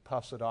mass, and it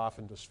puffs it off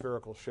into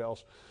spherical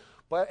shells.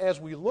 But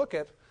as we look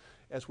at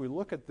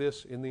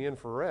this in the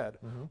infrared,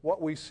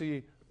 what we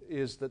see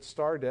is that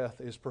star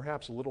death is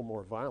perhaps a little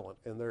more violent,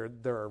 and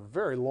there are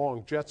very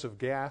long jets of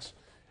gas,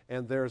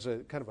 and there's a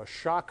kind of a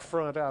shock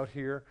front out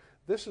here.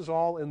 This is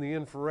all in the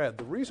infrared.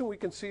 The reason we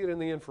can see it in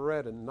the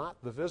infrared and not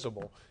the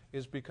visible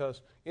is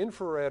because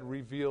infrared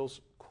reveals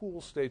cool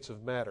states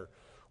of matter.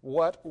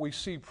 What we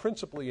see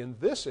principally in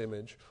this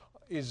image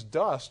is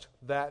dust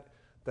that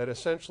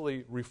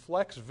essentially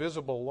reflects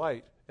visible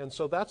light, and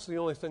so that's the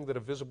only thing that a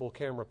visible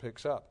camera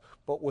picks up.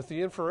 But with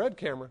the infrared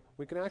camera,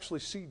 we can actually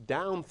see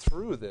down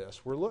through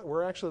this.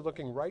 We're actually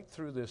looking right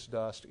through this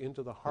dust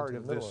into the heart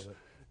of this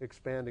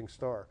expanding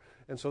star.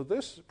 And so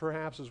this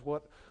perhaps is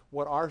what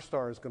our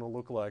star is going to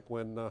look like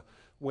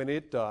when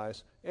it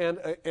dies. And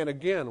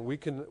again, we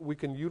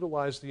can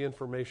utilize the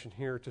information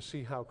here to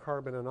see how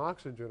carbon and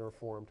oxygen are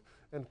formed.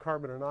 And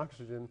carbon and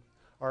oxygen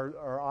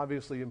are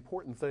obviously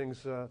important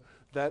things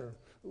that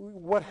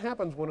what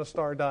happens when a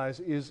star dies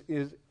is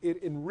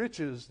it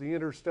enriches the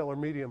interstellar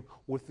medium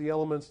with the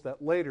elements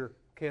that later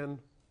can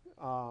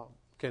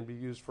be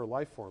used for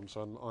life forms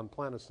on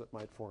planets that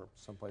might form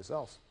someplace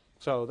else.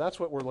 So that's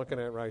what we're looking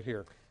at right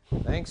here.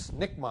 Thanks,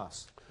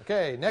 NICMOS.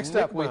 Okay, next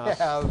up we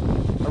have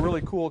a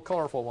really cool,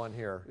 colorful one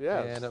here.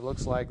 Yes. And it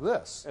looks like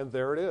this. And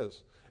there it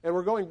is. And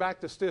we're going back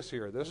to STIS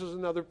here. This is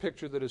another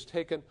picture that is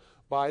taken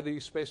by the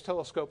Space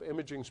Telescope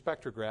Imaging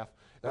Spectrograph.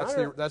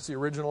 That's the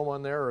original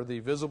one there, or the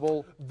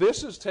visible?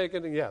 This is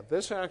taken,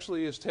 this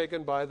actually is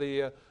taken by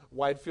the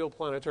Wide Field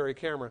Planetary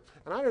Camera.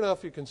 And I don't know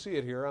if you can see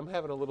it here. I'm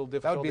having a little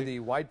difficulty. That would be the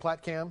wide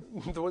plat cam?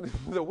 The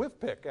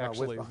WIFPIC,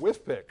 actually.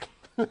 WIFPIC.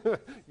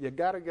 You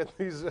got to get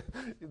these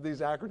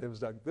acronyms,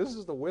 Doug. This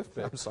is the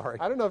WIFPIC. I'm sorry.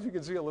 I don't know if you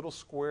can see a little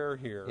square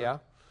here. Yeah.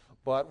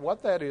 But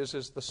what that is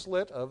the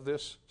slit of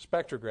this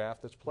spectrograph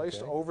that's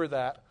placed over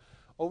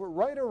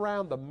right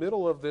around the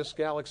middle of this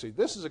galaxy.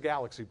 This is a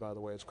galaxy, by the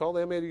way. It's called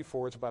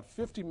M84. It's about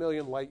 50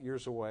 million light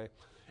years away.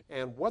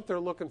 And what they're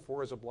looking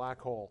for is a black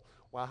hole.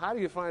 Well, how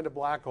do you find a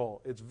black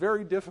hole? It's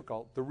very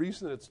difficult. The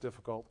reason it's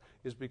difficult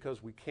is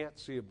because we can't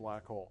see a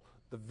black hole.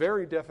 The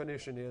very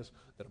definition is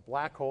that a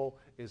black hole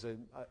is a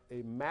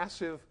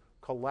massive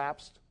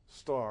collapsed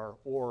star,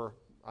 or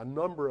a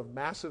number of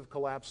massive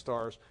collapsed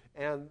stars,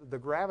 and the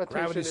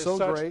gravitation is so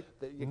such great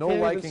that you no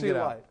can't light even can see get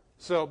light. out.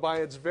 So by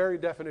its very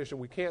definition,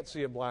 we can't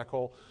see a black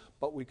hole,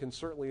 but we can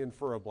certainly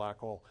infer a black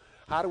hole.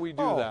 How do we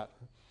do that?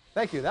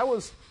 Thank you. That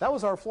was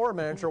our floor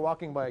manager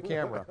walking by a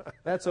camera.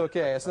 That's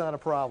okay. It's not a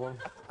problem.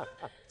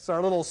 It's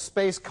our little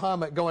space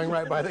comet going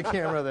right by the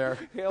camera there.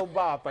 Hale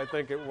Bopp, I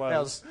think it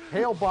was.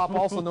 Hale Bopp,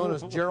 also known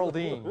as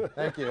Geraldine.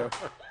 Thank you.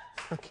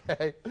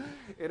 Okay.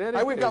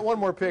 We've got one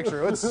more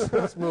picture.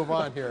 Let's move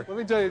on here. Let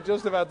me tell you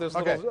just about this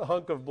little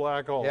hunk of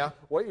black hole. Yeah.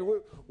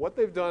 What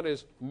they've done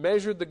is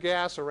measured the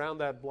gas around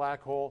that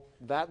black hole.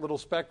 That little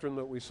spectrum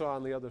that we saw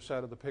on the other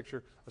side of the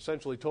picture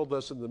essentially told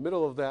us in the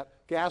middle of that,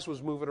 gas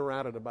was moving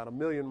around at about 1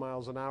 million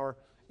miles an hour.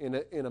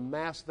 In a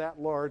mass that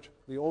large,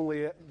 the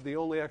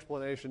only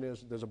explanation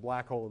is there's a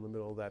black hole in the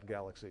middle of that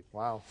galaxy.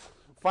 Wow.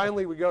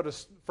 Finally, we go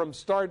from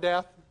star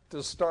death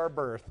to star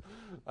birth.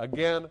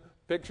 Again,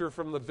 picture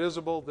from the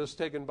visible, this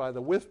taken by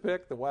the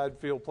WIFPIC, the Wide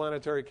Field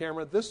Planetary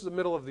Camera. This is the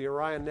middle of the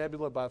Orion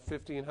Nebula, about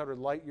 1,500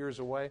 light years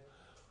away.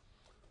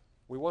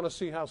 We want to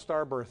see how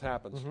starbirth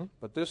happens,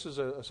 but this is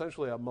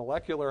essentially a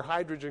molecular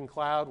hydrogen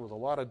cloud with a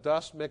lot of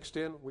dust mixed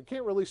in. We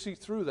can't really see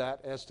through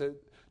that as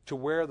to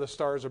where the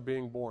stars are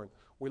being born.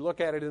 We look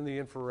at it in the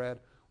infrared.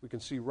 We can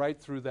see right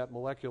through that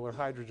molecular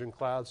hydrogen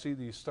cloud, see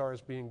these stars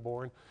being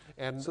born.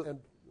 And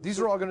these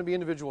are all going to be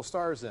individual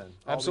stars then?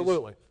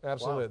 Absolutely.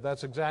 Wow.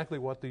 That's exactly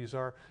what these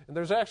are. And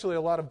there's actually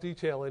a lot of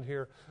detail in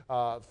here.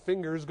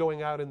 Fingers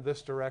going out in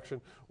this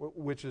direction,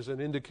 which is an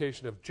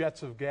indication of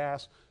jets of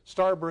gas.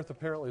 Starbirth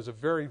apparently is a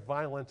very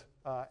violent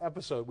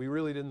episode. We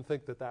really didn't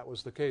think that that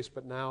was the case,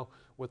 but now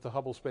with the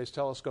Hubble Space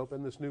Telescope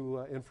and this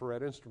new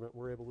infrared instrument,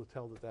 we're able to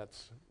tell that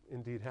that's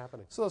indeed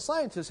happening. So the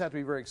scientists have to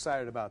be very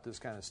excited about this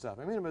kind of stuff.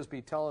 I mean, it must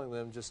be telling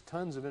them just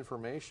tons of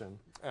information.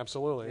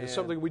 Absolutely. It's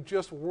something we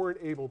just weren't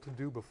able to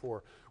do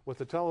before. With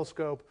the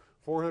telescope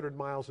 400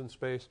 miles in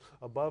space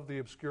above the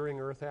obscuring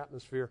Earth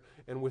atmosphere,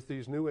 and with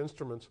these new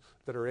instruments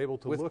that are able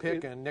to look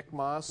at and Nick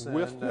Moss and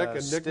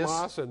Nick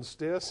Moss and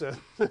STIS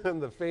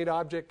and the faint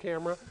object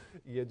camera,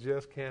 you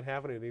just can't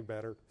have it any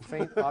better.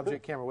 Faint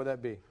object camera, what would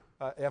that be?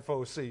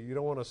 FOC. You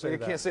don't want to say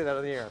that. You can't say that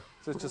on the air.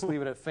 So just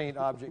leave it at faint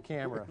object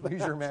camera. Use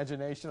your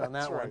imagination on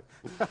that one.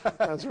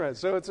 That's right.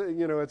 So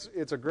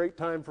it's a great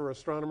time for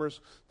astronomers.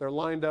 They're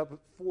lined up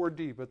 4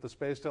 deep at the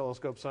Space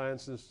Telescope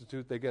Science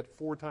Institute. They get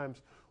 4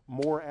 times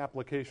more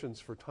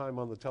applications for time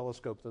on the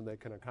telescope than they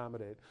can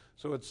accommodate.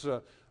 So it's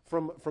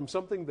from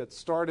something that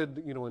started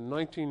in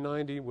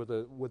 1990 with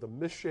a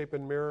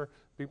misshapen mirror.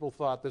 People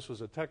thought this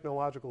was a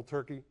technological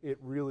turkey. It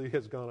really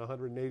has gone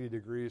 180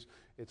 degrees.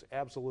 It's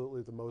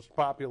absolutely the most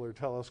popular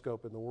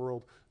telescope in the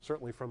world,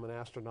 certainly from an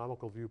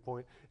astronomical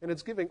viewpoint. And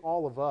it's giving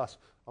all of us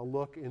a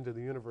look into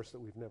the universe that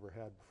we've never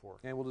had before.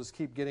 And we'll just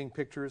keep getting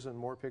pictures and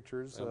more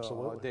pictures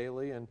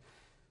daily. And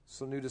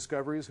some new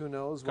discoveries, who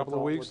knows? A couple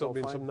of weeks, there'll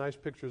be some nice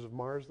pictures of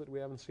Mars that we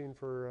haven't seen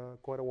for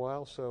quite a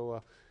while.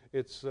 So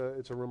it's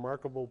a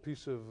remarkable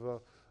piece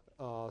of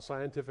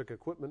scientific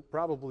equipment,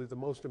 probably the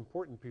most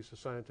important piece of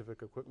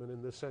scientific equipment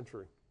in this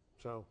century.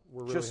 So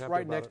we're really just happy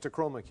right about next to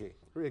chroma-key.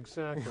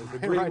 Exactly,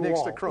 the green right wall.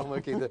 next to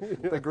chroma-key,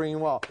 the green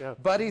wall. Yeah.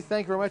 Buddy,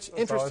 thank you very much.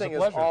 Interesting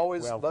as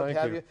always. Well, love to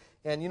have you.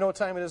 And you know what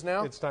time it is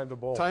now? It's time to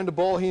bowl. Time to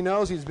bowl. He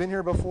knows. He's been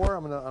here before.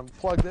 I'm going to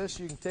unplug this.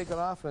 You can take it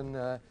off, and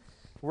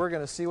we're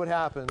going to see what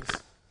happens.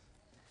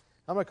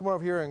 I'm going to come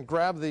over here and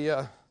grab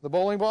the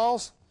bowling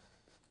balls.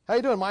 How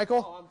you doing,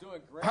 Michael? Oh, I'm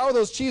doing great. How are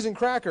those cheese and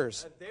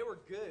crackers? They were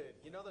good.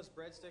 You know those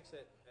breadsticks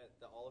at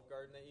the Olive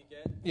Garden that you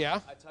get?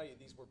 Yeah. I tell you,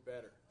 these were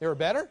better. They were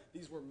better?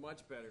 These were much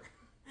better.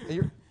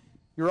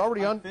 You're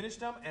already on? Finished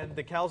them, and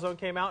the calzone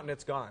came out, and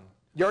it's gone.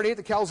 You already ate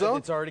the calzone?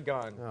 It's already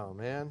gone. Oh,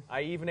 man.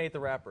 I even ate the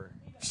wrapper.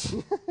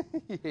 You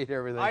ate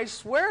everything. I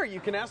swear, you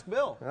can ask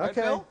Bill. Okay. Right,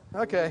 Bill?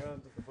 Okay.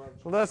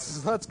 Well,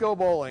 let's go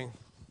bowling.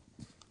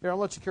 Here, I'll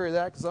let you carry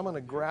that because I'm going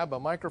to grab a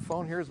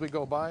microphone here as we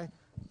go by.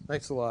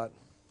 Thanks a lot.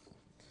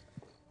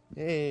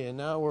 Hey, and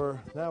now we're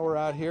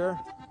out here.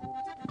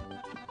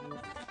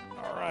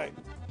 All right.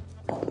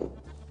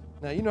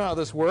 Now you know how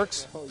this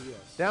works. Oh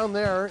yes. Down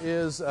there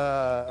is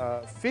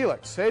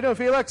Felix. How you doing,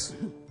 Felix?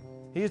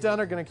 He's down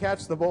there going to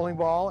catch the bowling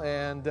ball.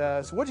 And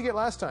so, what'd you get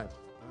last time?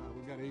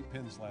 We got 8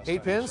 pins last time.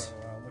 8 pins? So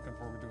looking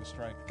forward to a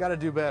strike. Got to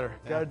do better.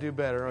 Got to do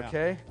better.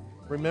 Okay.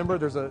 Remember,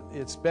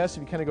 it's best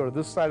if you kind of go to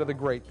this side of the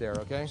grate there.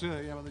 Okay. So,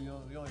 yeah, but the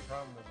only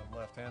problem is I'm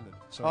left-handed.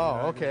 So,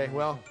 okay.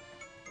 Well.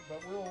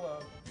 But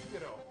we'll,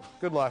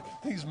 Good luck.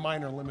 These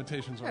minor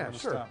limitations are going to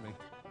stop me.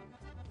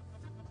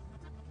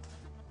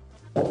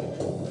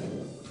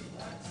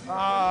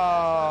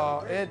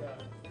 Oh, yeah,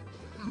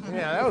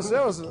 that was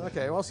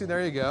okay. Well, see,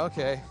 there you go.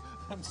 Okay.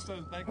 I'm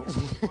stunned. Thank you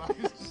so much.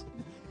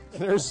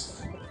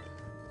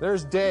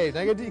 There's Dave.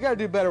 Now, you got to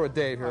do better with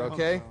Dave here,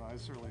 okay? I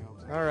certainly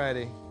hope so. All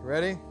righty.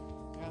 Ready?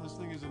 Yeah, this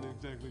thing isn't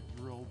exactly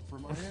drilled for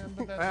my hand,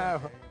 but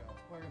that's okay.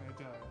 What can I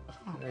tell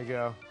you? There you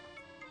go.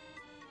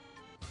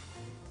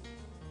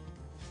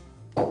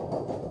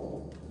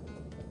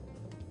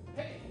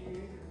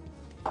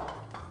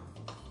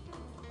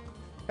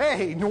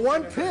 Hey,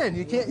 one pin.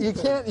 You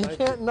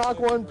can't knock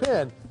one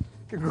pin.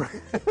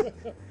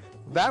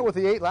 That with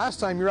the 8 last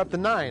time, you're up to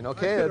 9.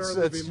 Okay,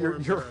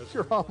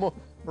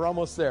 we're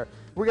almost there.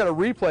 We got a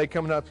replay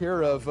coming up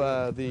here of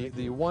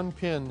the 1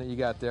 pin that you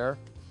got there.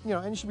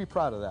 And you should be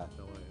proud of that.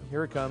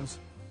 Here it comes.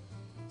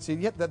 See, you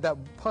get that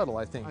puddle,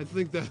 I think. I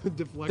think that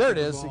deflected. There it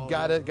is. You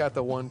got it. Got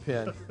the 1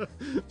 pin.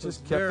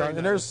 Just kept on. Nice.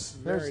 And there's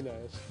very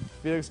nice.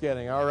 Felix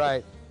getting. All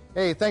right.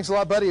 Hey, thanks a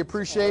lot, buddy.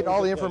 Appreciate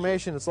all the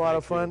information. It's a lot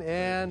of fun.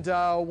 And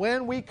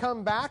when we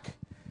come back,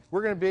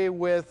 we're going to be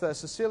with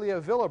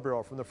Cecilia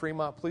Villabro from the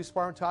Fremont Police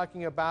Department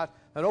talking about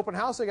an open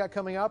house they got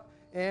coming up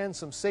and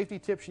some safety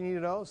tips you need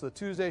to know. So the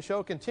Tuesday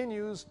show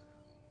continues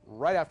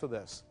right after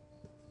this.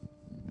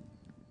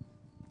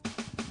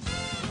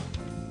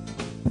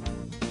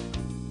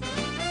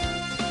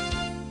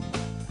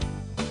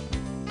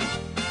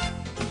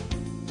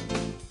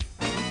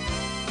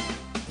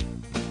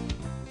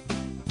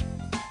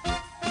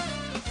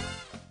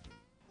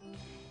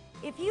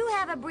 If you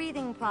have a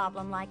breathing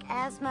problem like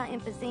asthma,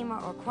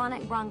 emphysema, or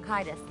chronic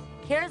bronchitis,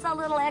 here's a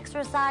little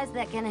exercise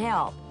that can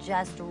help.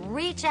 Just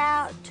reach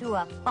out to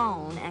a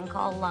phone and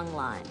call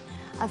Lungline,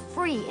 a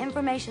free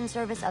information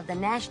service of the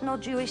National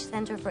Jewish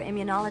Center for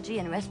Immunology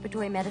and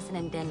Respiratory Medicine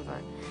in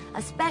Denver.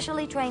 A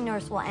specially trained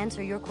nurse will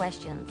answer your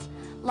questions.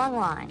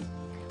 Lungline,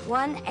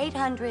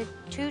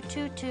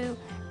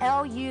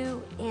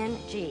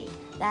 1-800-222-LUNG.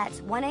 That's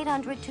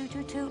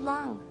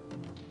 1-800-222-LUNG.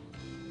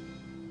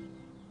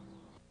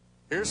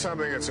 Here's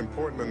something that's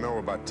important to know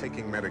about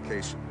taking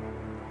medication.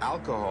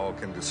 Alcohol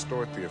can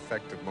distort the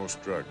effect of most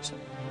drugs.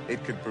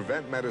 It could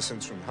prevent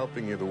medicines from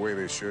helping you the way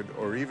they should,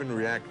 or even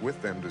react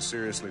with them to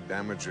seriously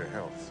damage your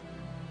health.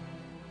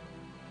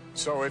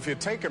 So if you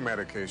take a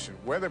medication,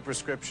 whether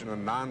prescription or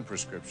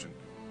non-prescription,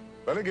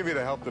 let it give you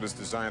the help that it's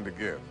designed to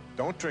give.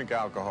 Don't drink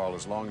alcohol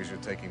as long as you're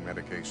taking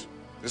medication.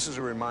 This is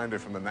a reminder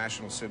from the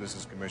National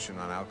Citizens Commission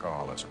on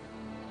Alcoholism.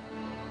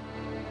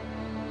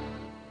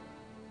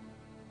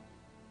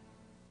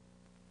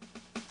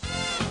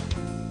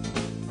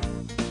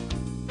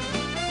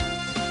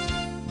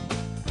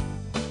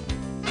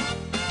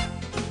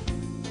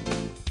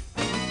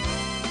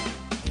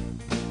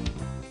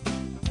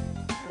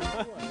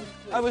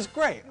 That was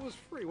great. It was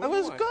free. That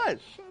was good.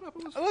 Shut up,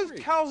 it was It was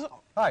free.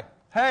 Hi.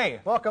 Hey.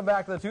 Welcome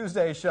back to the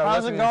Tuesday Show.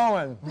 How's With it me is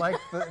going?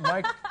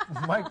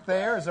 Mike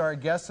Thayer is our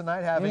guest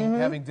tonight, having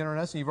dinner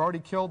with us. You've already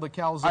killed the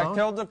calzone. I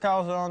killed the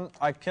calzone.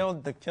 I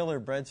killed the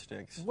killer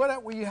breadsticks.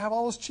 Well, you have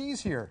all this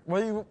cheese here. What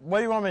do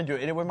you want me to do?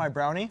 Eat it with my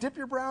brownie? Dip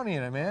your brownie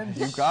in it, man.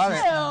 You got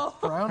it.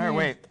 Brownie. Here,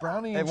 wait.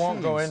 Brownie It and won't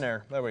cheese. go in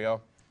there. There we go.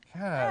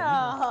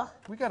 God,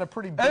 we got a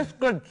pretty big. It's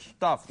good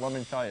stuff, let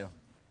me tell you.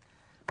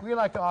 We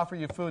like to offer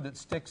you food that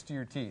sticks to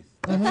your teeth.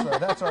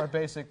 That's our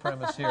basic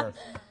premise here.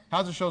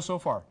 How's the show so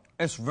far?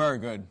 It's very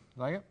good.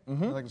 Like it?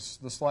 You like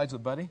the slides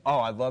with Buddy? Oh,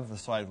 I love the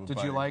slides with Did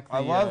you Buddy. like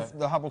I the, love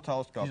the Hubble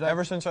telescope. you like-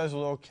 Ever since I was a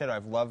little kid,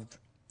 I've loved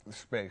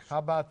space. How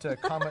about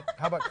Comet?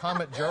 How about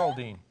Comet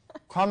Geraldine?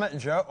 Comet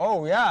Geraldine.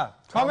 Oh yeah,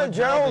 Comet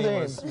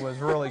Geraldine was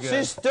really good.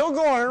 She's still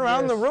going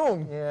around the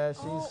room. Yeah,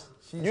 she's.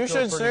 You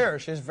should see her.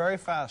 She's very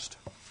fast.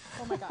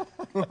 Oh my God.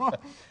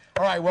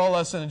 All right. Well,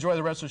 listen. Enjoy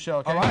the rest of the show.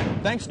 Okay. All right.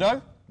 Thanks,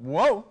 Doug.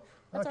 Whoa.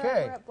 That's all right,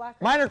 Okay. we're at Black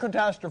Rock. Minor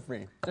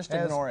catastrophe. Just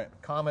As ignore it.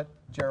 Comet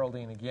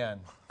Geraldine again.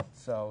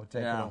 So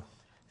take it away.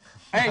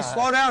 Hey,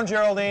 slow down,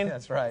 Geraldine.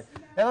 That's right.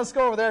 And let's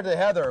go over there to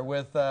Heather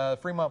with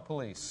Fremont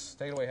Police.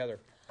 Take it away,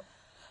 Heather.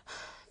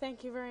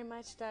 Thank you very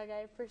much, Doug.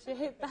 I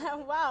appreciate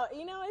that. Wow,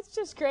 it's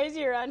just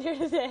crazy around here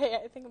today.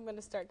 I think I'm going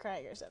to start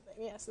crying or something.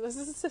 Yes, this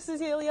is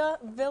Cecilia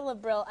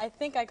Villabril. I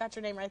think I got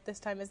your name right this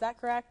time. Is that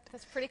correct?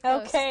 That's pretty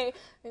close. Okay.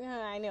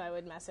 I knew I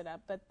would mess it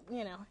up, but,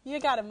 you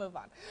got to move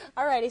on.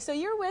 All righty, so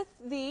you're with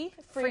the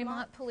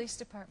Fremont Police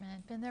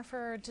Department. Been there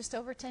for just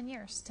over 10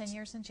 years. 10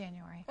 years in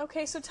January.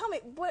 Okay, so tell me,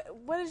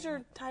 what is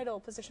your title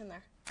position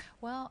there?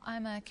 Well,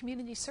 I'm a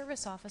community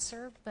service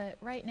officer, but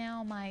right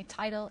now my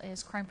title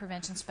is crime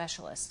prevention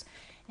specialist.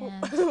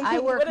 And I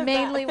work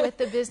mainly with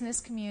the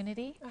business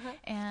community,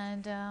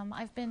 and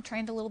I've been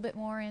trained a little bit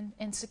more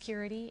in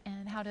security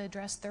and how to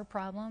address their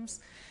problems.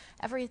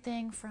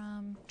 Everything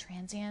from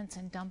transients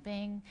and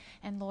dumping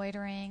and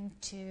loitering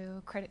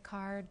to credit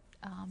card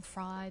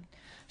fraud,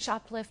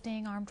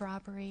 shoplifting, armed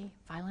robbery,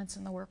 violence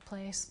in the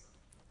workplace,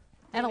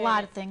 and a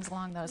lot of things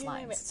along those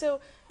lines.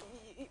 So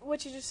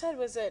what you just said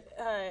was that,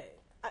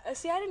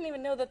 see, I didn't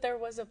even know that there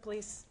was a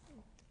police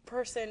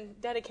person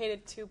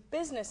dedicated to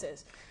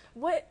businesses.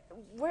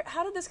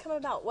 How did this come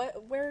about?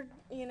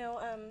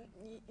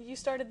 You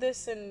started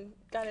this and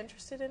got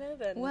interested in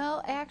it? And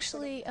well,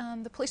 actually,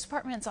 the police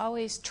department's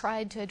always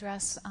tried to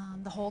address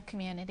the whole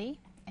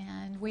community,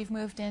 and we've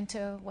moved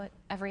into what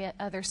every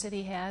other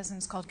city has, and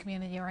it's called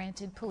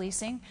community-oriented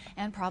policing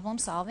and problem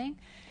solving.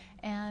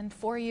 And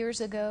 4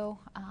 years ago,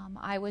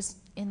 I was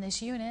in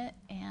this unit,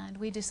 and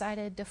we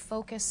decided to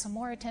focus some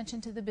more attention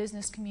to the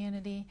business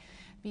community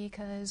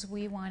because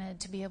we wanted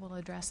to be able to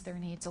address their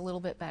needs a little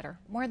bit better.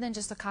 More than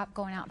just a cop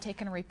going out and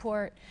taking a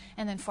report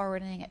and then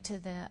forwarding it to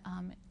the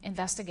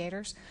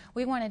investigators.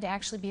 We wanted to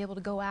actually be able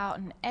to go out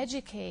and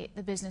educate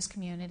the business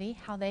community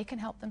how they can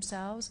help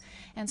themselves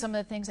and some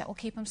of the things that will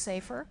keep them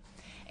safer,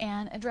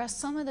 and address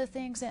some of the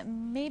things that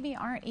maybe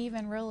aren't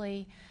even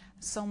really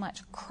so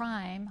much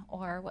crime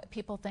or what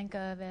people think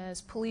of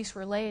as police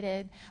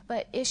related,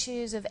 but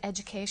issues of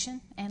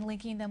education and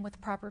linking them with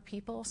proper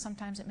people.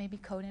 Sometimes it may be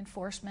code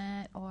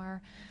enforcement,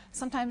 or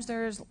sometimes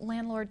there's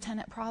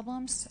landlord-tenant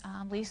problems,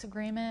 lease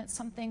agreements.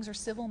 Some things are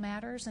civil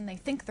matters and they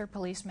think they're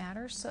police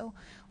matters. So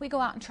we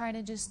go out and try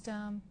to just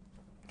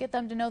get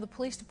them to know the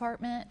police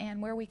department and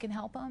where we can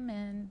help them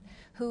and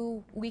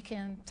who we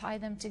can tie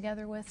them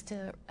together with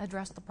to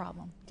address the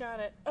problem. Got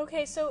it.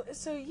 Okay, so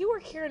you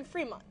work here in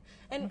Fremont,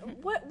 and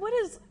what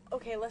is,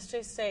 okay, let's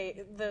just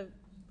say the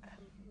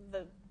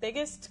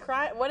biggest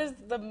crime? What is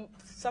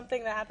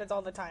something that happens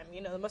all the time?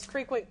 The most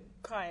frequent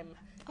crime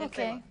in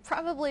Fremont?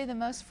 Probably the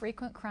most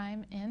frequent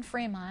crime in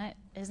Fremont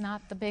is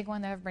not the big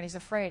one that everybody's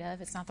afraid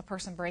of. It's not the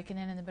person breaking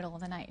in the middle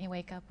of the night and you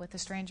wake up with a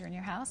stranger in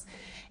your house.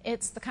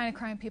 It's the kind of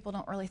crime people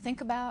don't really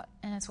think about,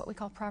 and it's what we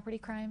call property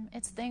crime.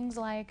 It's things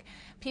like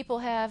people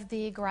have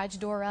the garage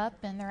door up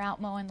and they're out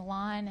mowing the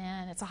lawn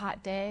and it's a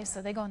hot day,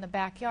 so they go in the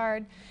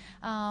backyard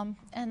and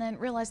then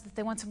realize that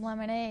they want some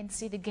lemonade,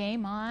 see the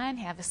game on,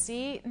 have a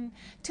seat, and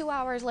 2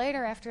 hours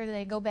later, after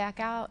they go back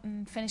out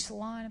and finish the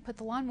lawn and put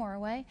the lawnmower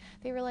away,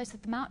 they realize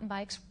that the mountain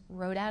bikes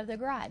rode out of the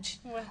garage,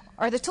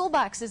 or the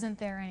toolbox isn't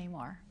there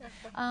anymore,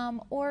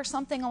 or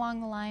something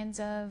along the lines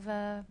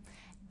of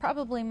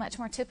probably much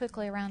more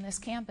typically around this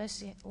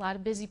campus, a lot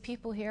of busy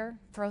people here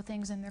throw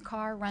things in their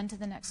car, run to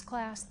the next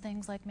class,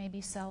 things like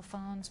maybe cell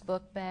phones,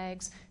 book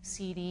bags,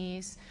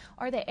 CDs,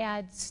 or they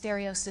add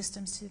stereo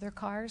systems to their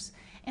cars,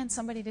 and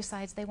somebody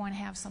decides they want to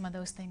have some of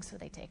those things, so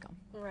they take them.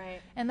 Right.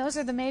 And those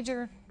are the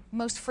major,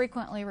 most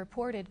frequently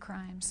reported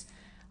crimes.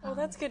 Well,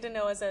 that's good to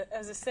know as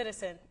a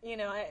citizen, you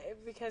know,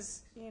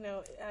 because, you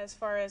know, as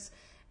far as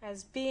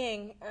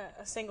being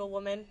a single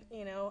woman,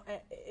 you know,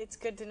 it's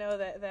good to know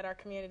that our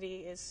community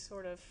is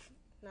sort of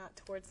not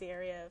towards the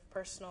area of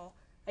personal,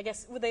 I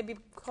guess, would they be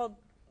called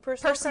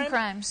person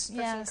crimes?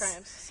 Yes.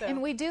 Crimes, so.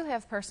 And we do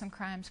have person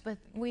crimes, but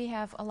we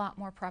have a lot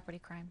more property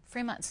crime.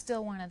 Fremont's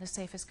still one of the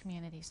safest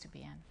communities to be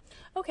in.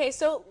 Okay,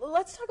 so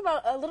let's talk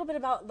about a little bit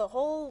about the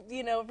whole,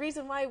 you know,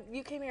 reason why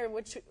you came here,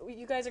 which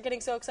you guys are getting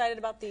so excited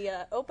about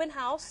the open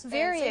house.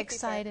 Very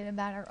excited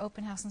about our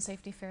open house and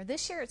safety fair.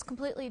 This year it's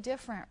completely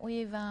different.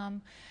 We've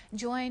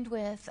joined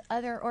with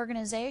other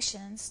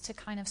organizations to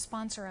kind of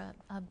sponsor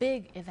a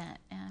big event,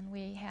 and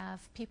we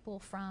have people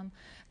from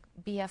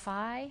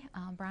BFI,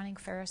 Browning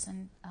Ferris,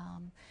 and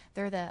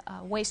they're the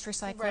waste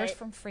recyclers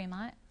from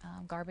Fremont,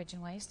 garbage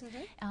and waste,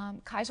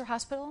 Kaiser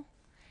Hospital,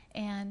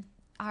 and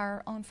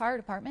our own fire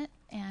department,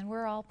 and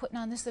we're all putting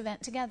on this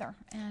event together,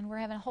 and we're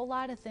having a whole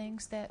lot of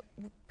things that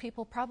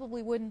people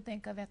probably wouldn't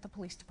think of at the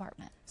police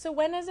department. So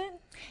when is it?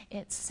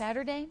 It's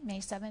Saturday, May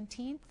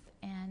 17th,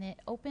 and it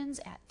opens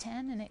at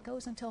 10 and it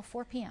goes until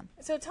 4 p.m.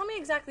 So tell me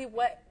exactly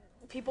what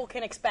people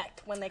can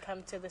expect when they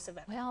come to this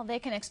event. Well, they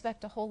can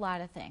expect a whole lot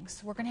of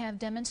things. We're going to have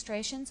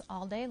demonstrations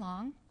all day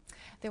long.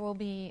 There will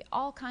be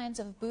all kinds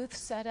of booths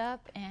set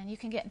up, and you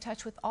can get in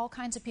touch with all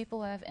kinds of people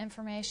who have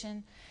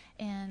information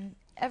in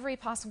every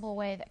possible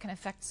way that can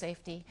affect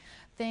safety.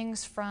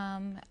 Things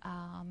from,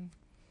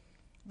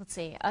 let's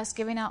see, us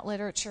giving out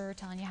literature,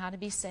 telling you how to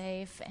be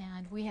safe,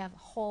 and we have a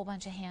whole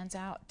bunch of hands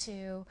out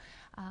to,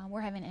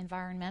 we're having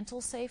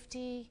environmental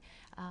safety,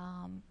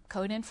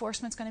 code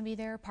enforcement's going to be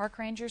there, park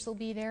rangers will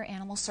be there,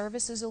 animal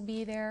services will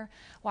be there,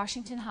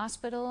 Washington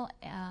Hospital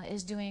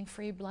is doing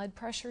free blood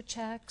pressure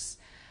checks.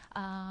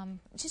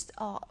 Just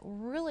a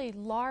really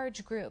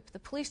large group. The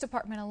police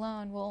department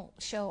alone will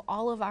show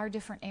all of our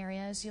different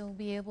areas. You'll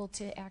be able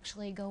to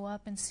actually go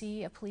up and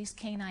see a police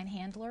canine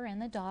handler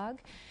and the dog,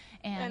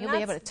 and you'll be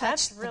able to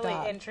touch the dog. That's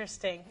really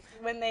interesting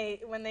when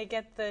they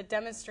get the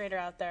demonstrator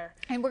out there.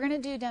 And we're going to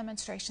do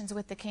demonstrations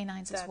with the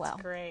canines as well.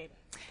 That's great.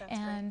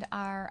 And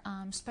our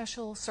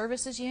special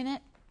services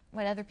unit,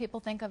 what other people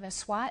think of as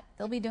SWAT,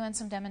 they'll be doing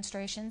some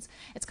demonstrations.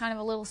 It's kind of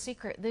a little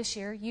secret this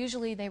year.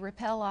 Usually they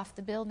rappel off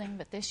the building,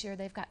 but this year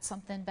they've got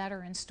something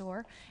better in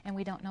store, and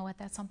we don't know what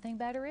that something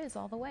better is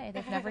all the way.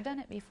 They've never done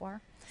it before.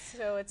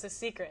 So it's a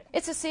secret.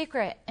 It's a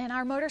secret. And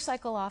our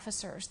motorcycle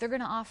officers, they're going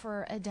to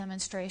offer a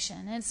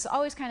demonstration. And it's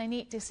always kind of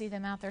neat to see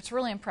them out there. It's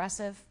really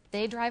impressive.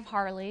 They drive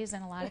Harleys,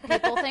 and a lot of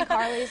people think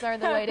Harleys are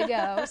the way to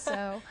go.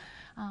 So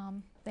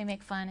they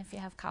make fun if you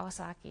have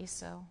Kawasaki's.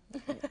 So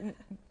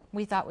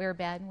we thought we were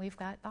bad, and we've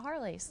got the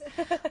Harleys.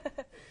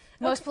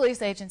 Most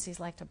police agencies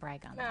like to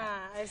brag on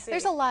that. I see.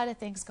 There's a lot of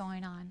things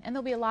going on, and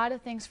there'll be a lot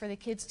of things for the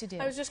kids to do.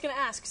 I was just going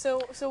to ask, so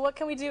what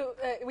can we do?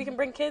 We can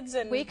bring kids?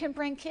 And we can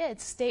bring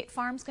kids. State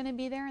Farm's going to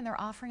be there, and they're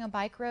offering a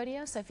bike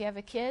rodeo. So if you have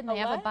a kid and they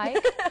have a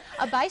bike,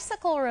 a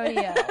bicycle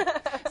rodeo.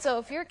 So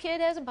if your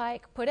kid has a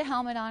bike, put a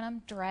helmet on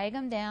them, drag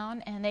them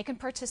down, and they can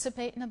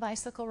participate in a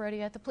bicycle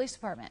rodeo at the police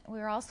department.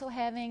 We're also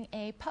having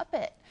a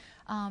puppet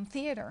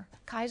theater.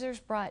 Kaiser's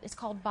brought, it's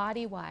called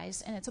Body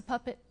Wise, and it's a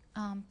puppet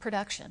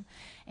production.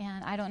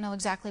 And I don't know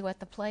exactly what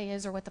the play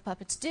is or what the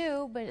puppets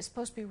do, but it's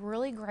supposed to be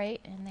really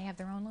great, and they have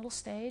their own little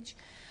stage.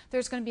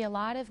 There's going to be a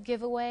lot of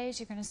giveaways.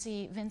 You're going to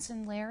see Vince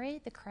and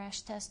Larry, the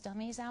crash test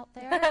dummies out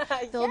there.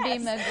 There'll be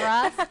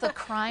McGruff, the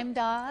crime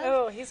dog.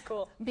 Oh, he's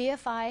cool.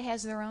 BFI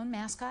has their own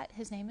mascot.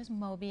 His name is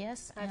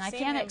Mobius. And I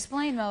can't him.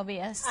 explain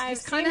Mobius. I've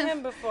seen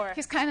him before.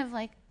 He's kind of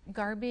like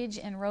garbage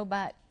and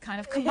robot kind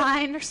of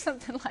combined or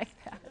something like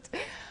that.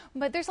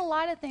 But there's a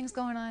lot of things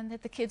going on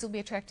that the kids will be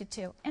attracted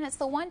to. And it's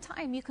the one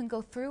time you can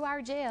go through our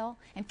jail,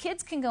 and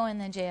kids can go in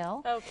the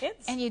jail. Oh,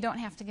 kids? And you don't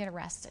have to get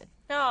arrested.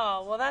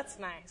 Oh, well, that's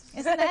nice.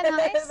 Isn't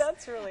that nice?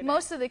 That's really nice.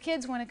 Most of the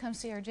kids want to come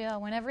see our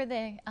jail. Whenever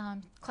they,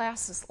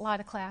 classes, a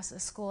lot of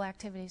classes, school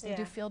activities, they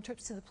do field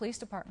trips to the police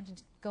department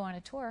to go on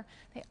a tour,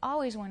 they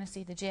always want to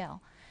see the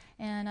jail.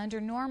 And under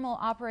normal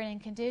operating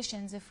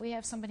conditions, if we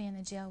have somebody in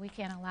the jail, we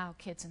can't allow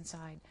kids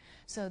inside.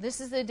 So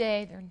this is the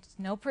day there's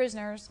no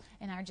prisoners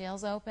and our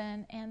jail's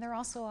open, and they're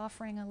also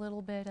offering a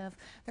little bit of,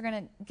 they're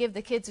going to give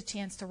the kids a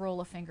chance to roll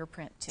a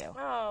fingerprint too.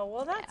 Oh,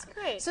 well, that's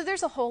great. So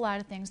there's a whole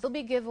lot of things. There'll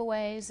be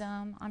giveaways.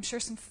 I'm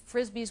sure some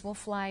Frisbees will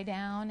fly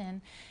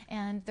down,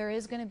 and there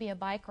is going to be a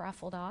bike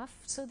raffled off.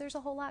 So there's a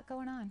whole lot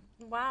going on.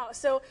 Wow.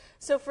 So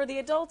for the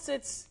adults,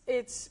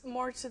 it's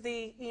more to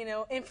the, you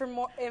know,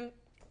 informative.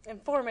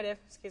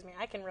 Excuse me,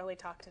 I can really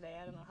talk today.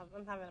 I don't know,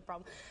 I'm having a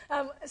problem.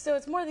 So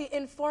it's more the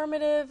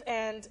informative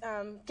and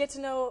get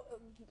to know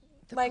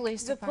The like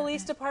police the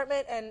police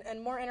department. department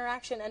and more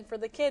interaction. And for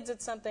the kids,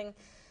 it's something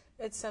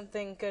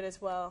good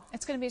as well.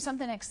 It's going to be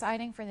something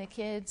exciting for the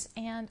kids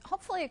and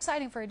hopefully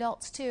exciting for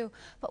adults too.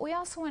 But we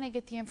also want to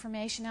get the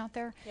information out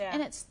there,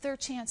 and it's their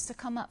chance to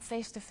come up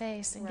face to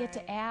face and get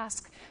to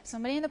ask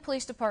somebody in the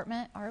police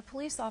department or a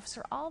police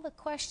officer all the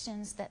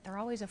questions that they're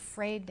always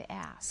afraid to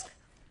ask.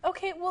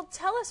 Okay, well,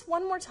 tell us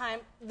one more time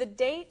the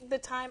date, the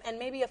time, and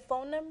maybe a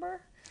phone number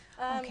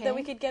that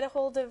we could get a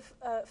hold of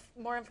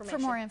more information.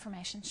 For more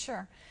information,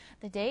 sure.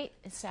 The date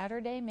is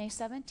Saturday, May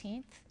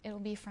 17th. It'll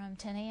be from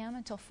 10 a.m.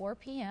 until 4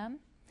 p.m.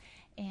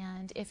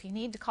 And if you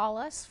need to call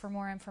us for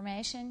more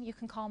information, you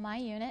can call my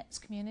unit. It's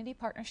Community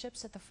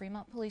Partnerships at the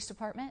Fremont Police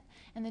Department.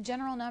 And the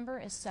general number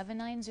is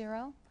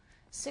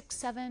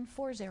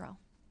 790-6740.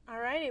 All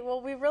righty.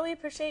 Well, we really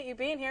appreciate you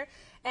being here.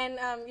 And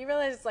you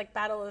realize it's like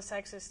Battle of the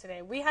Sexes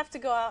today. We have to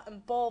go out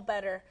and bowl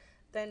better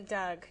than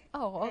Doug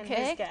and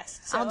his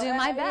guests. So, I'll do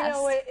my best.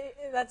 You know,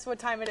 that's what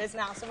time it is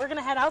now. So we're going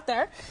to head out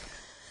there.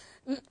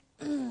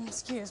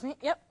 Excuse me.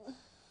 Yep.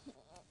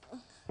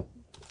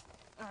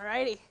 All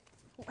righty.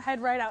 Head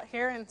right out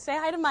here and say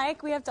hi to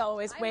Mike. We have to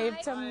always wave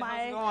to Mike.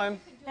 How's it going?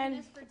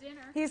 And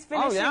he's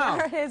finishing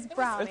his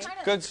brownie. It's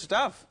good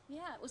stuff.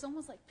 Yeah, it was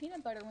almost like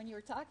peanut butter when you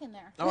were talking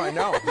there. Oh, I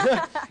know.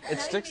 It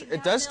sticks.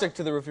 It does stick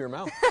to the roof of your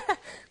mouth.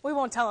 We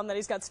won't tell him that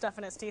he's got stuff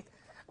in his teeth.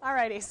 All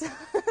righty. So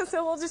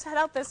we'll just head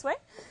out this way.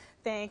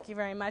 Thank you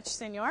very much,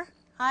 Senor.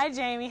 Hi,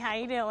 Jamie. How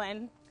you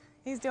doing?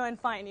 He's doing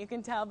fine. You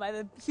can tell by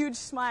the huge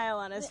smile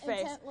on his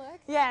face. Intent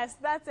look? Yes,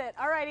 that's it.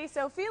 All righty.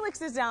 So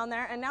Felix is down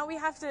there, and now we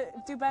have to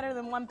do better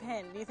than one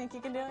pin. Do you think you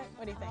can do it?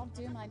 What do you think? I'll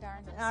do my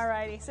darndest. All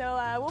righty. So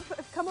we'll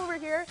come over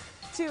here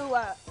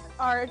to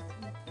our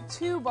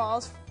two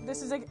balls.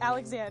 This is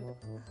Alexander?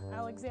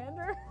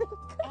 Alexander.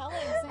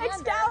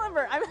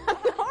 Excalibur. I'm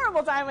having a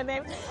horrible time with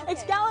names. Okay.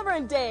 Excalibur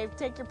and Dave.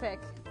 Take your pick.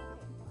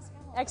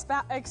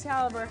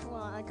 Excalibur.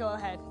 Well, go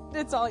ahead.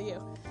 It's all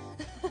you.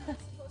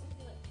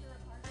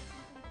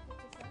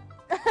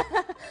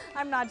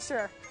 I'm not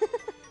sure.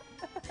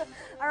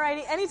 All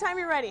righty. Anytime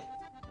you're ready.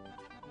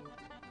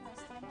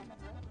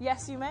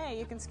 Yes, you may.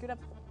 You can scoot up.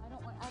 I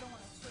don't want to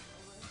trip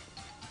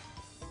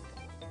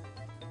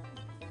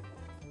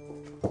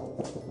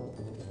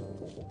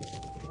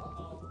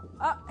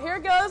over. Oh, here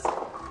it goes.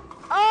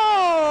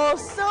 Oh,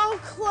 so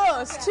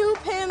close. 2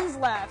 pins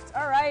left.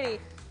 All righty.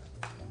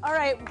 All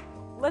right.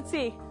 Let's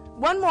see.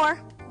 One more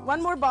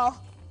ball.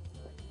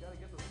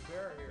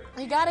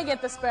 You gotta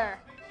get the spare.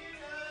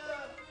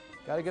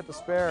 Gotta get the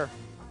spare.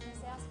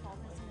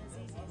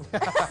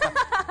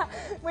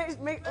 Wait,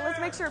 let's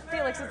make sure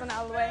Felix isn't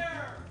out of the way.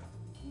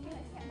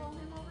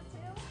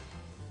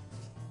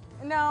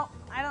 No,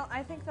 I don't.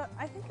 I think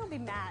he'll be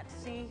mad.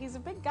 See, he's a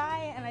big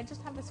guy, and I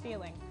just have this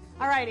feeling.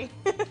 Alrighty.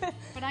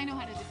 But I know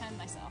how to defend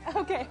myself.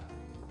 Okay.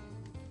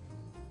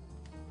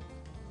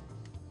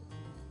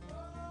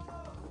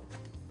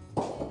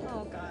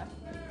 Oh God.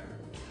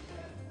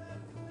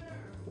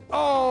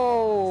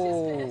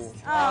 Oh.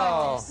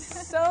 Oh,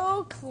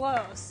 so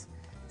close.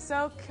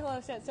 So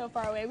close yet so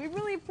far away. We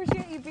really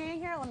appreciate you being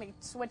here. Let me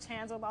switch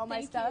hands with all my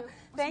stuff.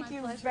 Thank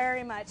you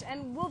very much.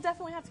 And we'll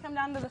definitely have to come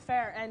down to the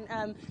fair.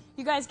 And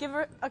you guys give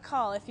her a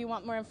call if you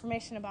want more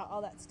information about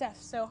all that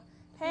stuff. So,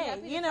 hey,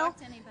 you know. Talk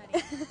to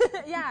anybody.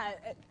 Yeah,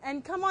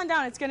 and come on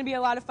down. It's going to be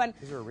a lot of fun.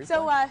 Is there a replay?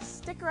 So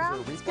stick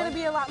around. It's going to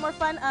be a lot more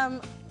fun.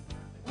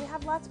 We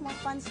have lots more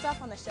fun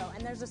stuff on the show.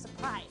 And there's a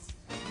surprise.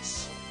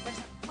 Shh, there's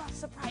a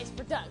surprise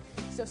for Doug.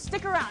 So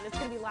stick around. It's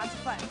going to be lots of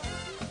fun.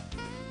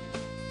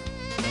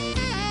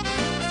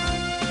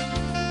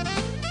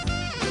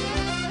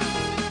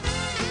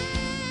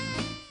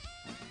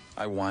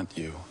 I want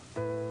you.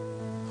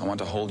 I want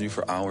to hold you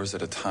for hours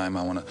at a time.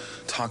 I want to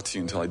talk to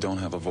you until I don't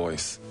have a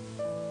voice.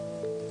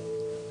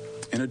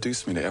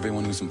 Introduce me to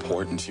everyone who's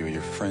important to you,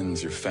 your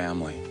friends, your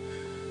family.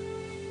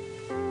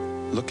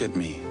 Look at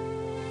me.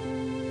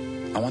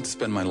 I want to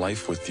spend my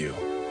life with you.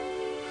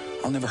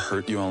 I'll never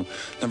hurt you. I'll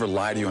never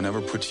lie to you. I'll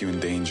never put you in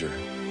danger.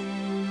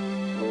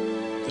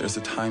 There's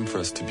a time for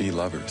us to be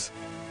lovers.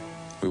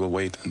 We will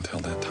wait until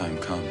that time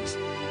comes.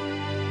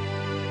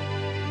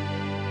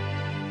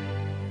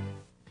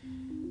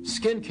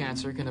 Skin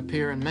cancer can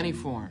appear in many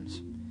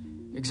forms.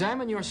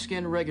 Examine your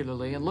skin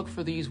regularly and look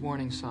for these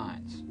warning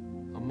signs.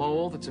 A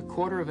mole that's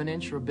 1/4 of an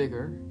inch or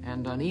bigger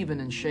and uneven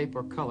in shape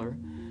or color,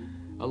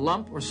 a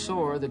lump or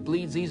sore that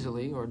bleeds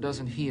easily or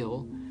doesn't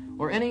heal,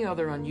 or any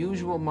other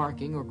unusual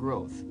marking or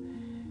growth.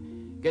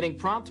 Getting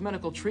prompt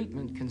medical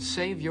treatment can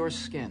save your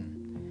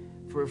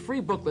skin. For a free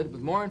booklet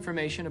with more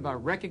information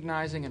about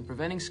recognizing and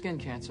preventing skin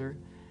cancer,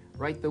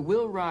 write the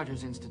Will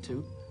Rogers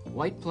Institute,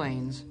 White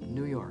Plains,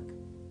 New York.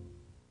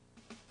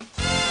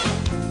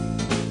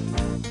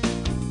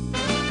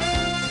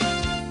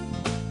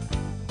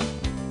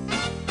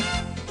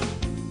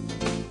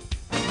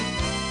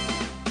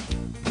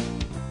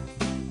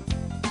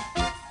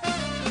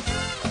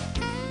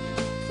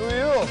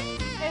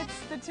 It's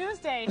the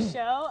Tuesday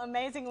show,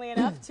 amazingly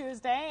enough,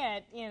 Tuesday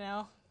at,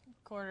 8:45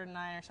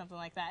 or something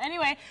like that.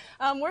 Anyway,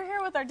 we're here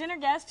with our dinner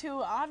guest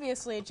who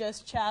obviously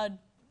just chowed down.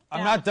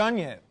 I'm not done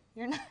yet.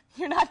 You're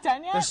not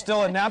done yet? There's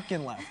still a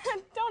napkin left.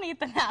 Don't eat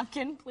the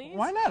napkin, please.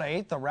 Why not? I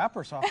ate the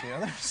wrappers off the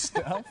other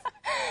stuff.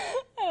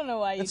 I don't know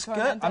why you It's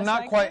torment good. I'm us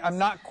not like quite. this. I'm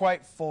not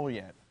quite full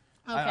yet.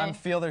 Okay. I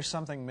feel there's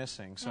something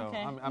missing, so Okay,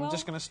 I'm well-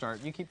 just gonna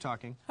start. You keep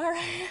talking.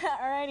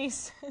 Alrighty,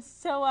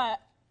 so,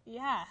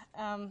 yeah.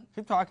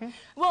 Keep talking.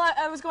 Well,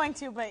 I was going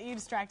to, but you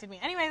distracted me.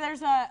 Anyway,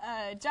 there's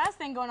a jazz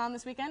thing going on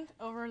this weekend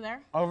over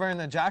there. Over in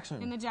the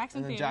Jackson. In the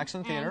Jackson Theater. In the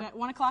Jackson Theater. And at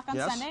 1 o'clock on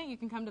Yes. Sunday, you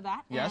can come to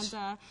that. Yes.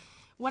 And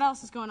what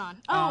else is going on?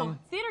 Oh,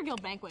 Theater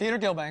Guild Banquet. Theater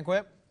Guild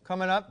Banquet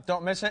coming up.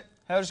 Don't miss it.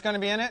 Heather's gonna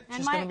be in it. And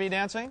She's Mike. gonna be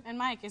dancing. And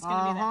Mike is going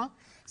to be there.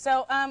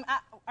 So,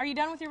 are you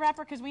done with your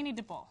wrapper? Because we need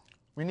to bowl.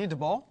 We need to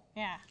bowl.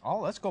 Yeah. Oh,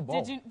 let's go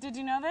bowl. Did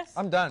you know this?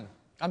 I'm done.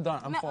 I'm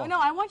done. I'm full. No,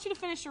 I want you to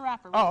finish your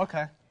wrapper. Oh,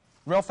 okay.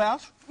 Real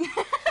fast?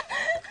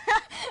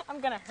 I'm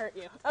going to hurt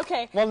you.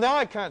 Okay. Well, now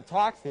I can't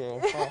talk to you.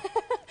 So.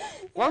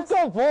 Let's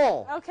go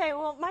bowl. Okay,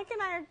 well, Mike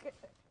and I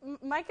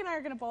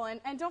are going to bowl,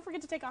 and don't forget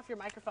to take off your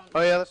microphone.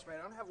 Oh, yeah, that's right.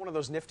 I don't have one of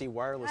those nifty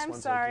wireless I'm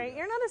ones. sorry. Like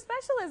You're not as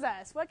special as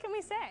us. What can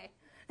we say?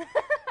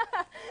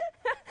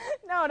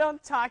 No,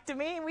 don't talk to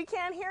me. We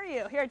can't hear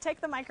you. Here, take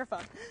the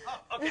microphone.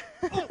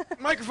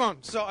 Microphone.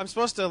 So I'm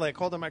supposed to like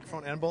hold the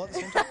microphone and bowl at the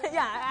same time?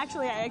 Yeah,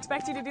 actually, I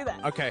expect you to do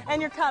that. Okay.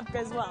 And your cup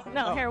as well.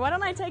 No, Oh. here, why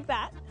don't I take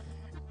that?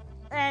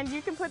 And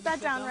you can put that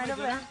down right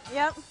over there.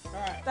 Yep. All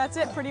right. That's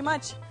it, pretty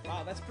much.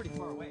 Wow, that's pretty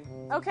far away.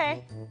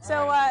 Okay.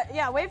 So,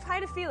 yeah, wave hi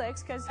to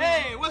Felix, because...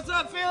 Hey, what's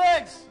up,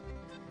 Felix?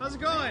 How's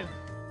it going?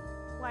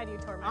 Why do you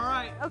torment? All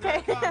right.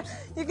 Okay.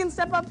 You can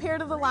step up here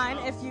to the line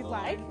if you'd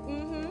like.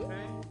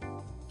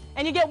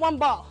 And you get one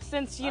ball,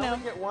 since, you I know,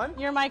 only get one?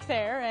 you're Mike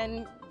there,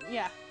 and,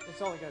 yeah.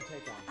 It's only going to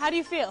take one. How do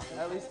you feel?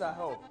 At least I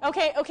hope.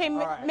 Okay, All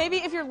right. maybe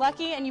if you're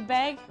lucky and you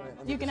beg,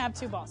 let me you can have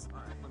 2 balls. All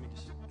right, let me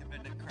just get my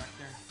neck crack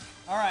there.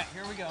 All right,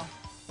 here we go.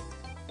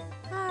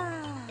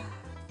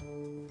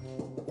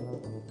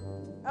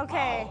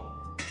 Okay.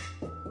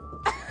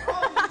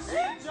 Oh, did you see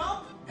it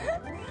jump?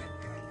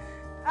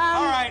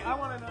 All right, I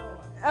want to know.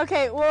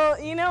 Okay,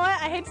 well, you know what?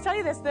 I hate to tell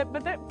you this, but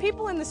the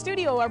people in the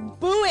studio are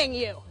booing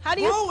you. How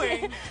do you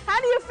Booing? How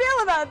do you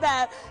feel about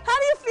that? How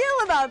do you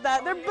feel about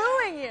that? They're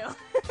booing you.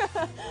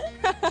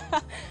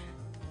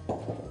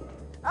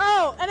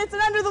 Oh, and it's an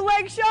under the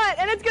leg shot,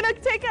 and it's gonna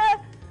take a.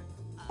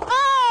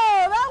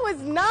 Oh, that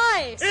was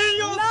nice. In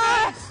your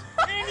nice. face!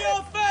 In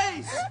your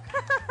face!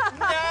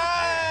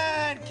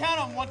 9! Count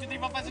them. 1, 2, 3,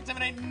 4, 5, 6,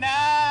 7, 8,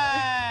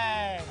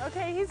 9!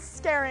 Okay, he's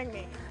scaring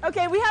me.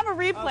 Okay, we have a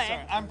replay. I'm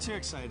sorry. I'm too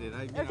excited.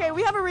 Okay,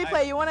 we have a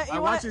replay. You wanna? I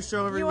watch your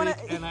show every week,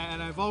 wanna,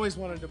 and I've always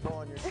wanted to bowl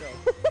on your show.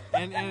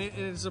 and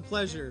it's a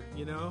pleasure,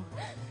 you know?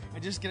 I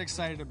just get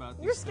excited about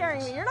these You're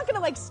scaring me. You're not gonna,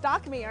 like,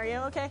 stalk me, are you?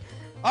 Okay.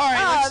 All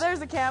right, Oh, there's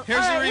the cam. here's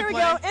All right, the here we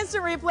replay. go.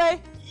 Instant replay.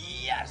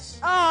 Yes!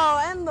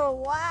 Oh, and the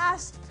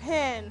last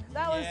pin.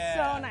 That was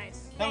so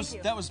nice. Thank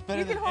you. That was better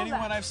You can than hold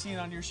anyone that. I've seen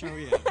on your show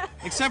yet.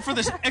 except for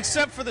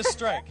the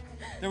strike.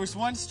 There was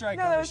one strike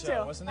No, on there the was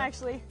show, 2, wasn't there?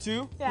 actually.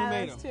 2? Yeah, Who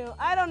made there was them? 2.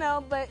 I don't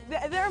know, but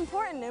they're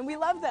important, and we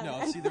love them.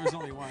 No, see, there was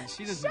only one.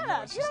 She doesn't Shut know up.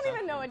 what she's You don't talking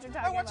even know what you're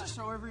talking I watch about. the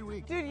show every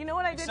week. Dude, you know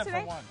what I did Except for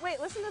today? one. Wait,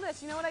 listen to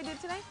this. You know what I did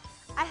today?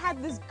 I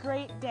had this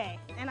great day,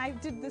 and I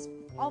did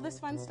all this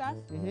fun stuff,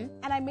 and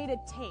I made a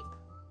tape.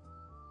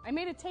 I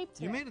made a tape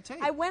today. You made a tape?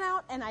 I went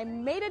out and I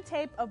made a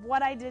tape of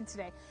what I did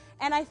today.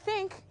 And I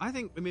think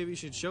maybe you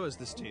should show us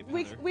this tape,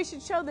 Heather. we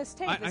should show this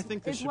tape. I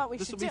think is what we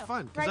this should will be do.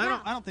 fun because right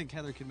I don't think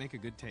Heather could make a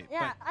good tape.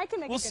 Yeah, but I can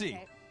make we'll a good see.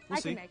 tape. We'll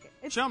I see. can make it.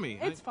 It's, Show me.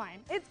 It's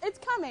fine. It's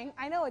coming.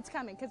 I know it's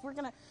coming because we're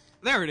gonna.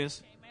 There it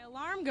is. My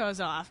alarm goes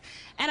off,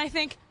 and I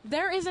think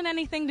there isn't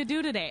anything to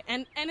do today,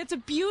 and it's a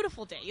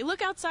beautiful day. You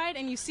look outside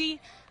and you see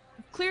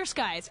clear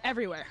skies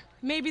everywhere.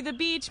 Maybe the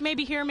beach,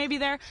 maybe here, maybe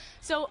there.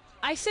 So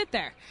I sit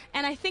there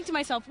and I think to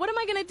myself, what am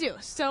I gonna do?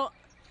 So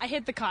I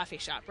hit the coffee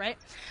shop, right?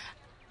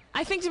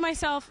 I think to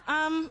myself,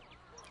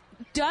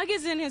 Doug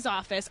is in his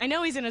office. I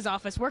know he's in his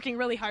office working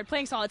really hard,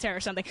 playing solitaire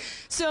or something.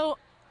 So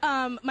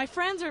my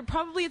friends are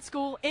probably at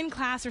school, in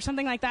class or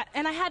something like that,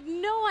 and I had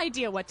no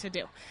idea what to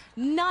do.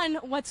 None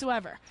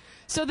whatsoever.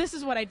 So this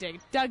is what I did.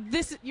 Doug,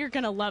 you're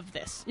going to love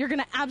this. You're going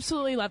to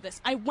absolutely love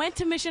this. I went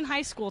to Mission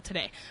High School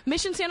today,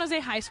 Mission San Jose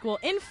High School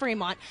in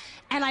Fremont,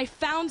 and I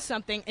found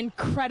something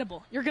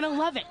incredible. You're going to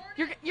love it.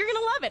 You're going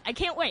to love it. I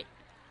can't wait.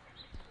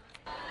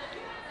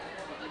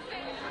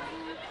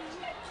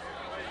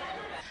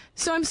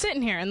 So I'm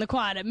sitting here in the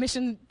quad at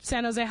Mission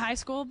San Jose High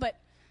School, but,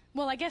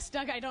 well, I guess,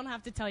 Doug, I don't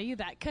have to tell you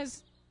that,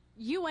 because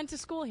you went to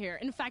school here.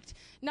 In fact,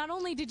 not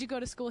only did you go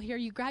to school here,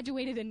 you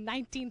graduated in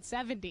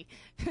 1970.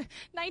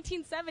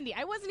 1970.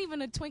 I wasn't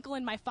even a twinkle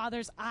in my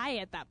father's eye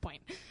at that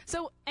point.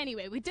 So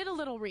anyway, we did a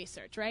little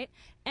research, right?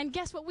 And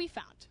guess what we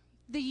found?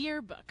 The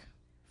yearbook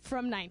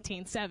from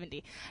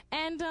 1970.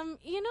 And,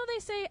 you know they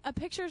say a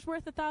picture's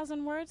worth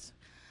 1,000 words?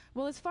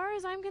 Well, as far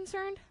as I'm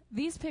concerned,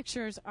 these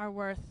pictures are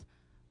worth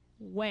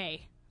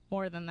way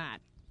more than that,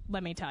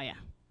 let me tell you.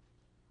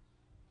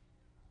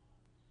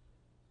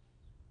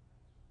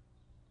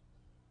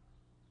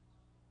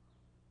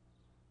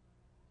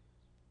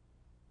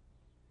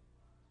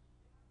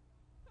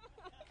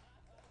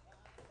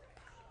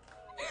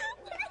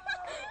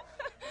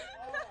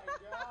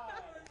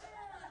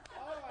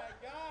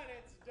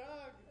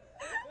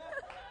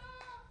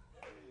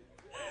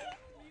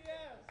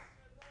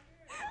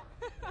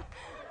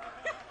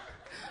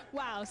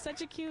 Wow,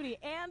 such a cutie.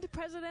 And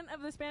president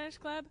of the Spanish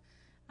Club?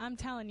 I'm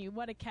telling you,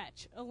 what a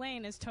catch.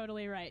 Elaine is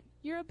totally right.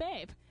 You're a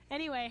babe.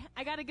 Anyway,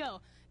 I gotta go.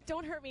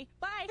 Don't hurt me.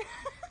 Bye.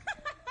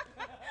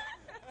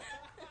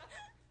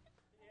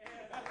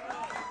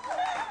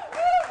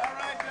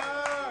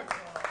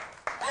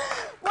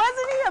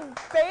 Wasn't he a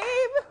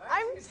babe?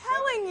 I'm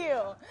telling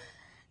you.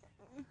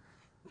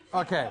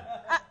 Okay.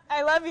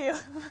 I love you.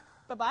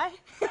 Bye-bye.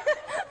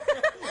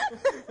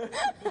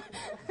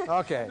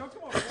 Okay.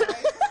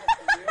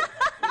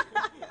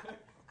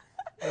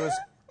 It was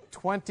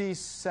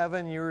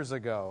 27 years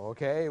ago,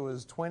 okay? It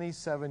was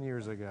 27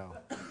 years ago.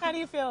 How do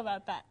you feel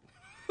about that?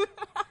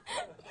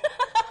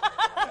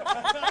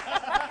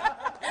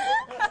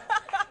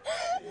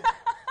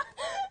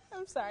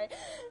 I'm sorry.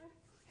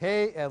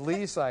 Hey, at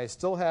least I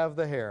still have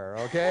the hair,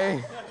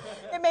 okay?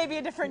 It may be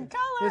a different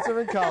color. It's a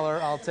different color.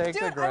 I'll take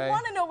the gray. I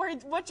want to know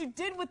what you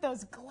did with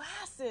those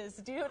glasses,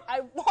 dude. I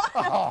want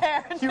a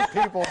pair. You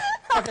people.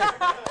 Okay.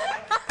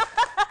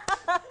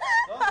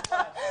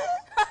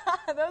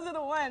 Those are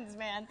the ones,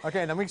 man.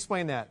 Okay, let me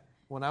explain that.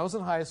 When I was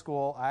in high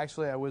school, I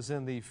was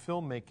in the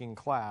filmmaking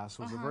class. It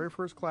was the very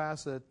first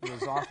class that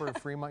was offered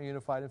at Fremont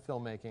Unified in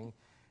filmmaking.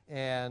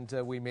 And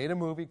we made a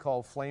movie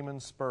called Flamin'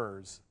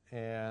 Spurs.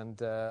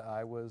 And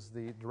I was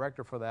the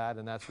director for that.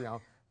 And that's where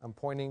I'm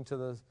pointing to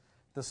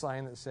the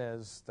sign that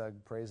says Doug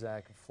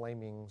Prazak,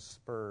 Flaming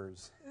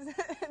Spurs.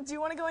 Do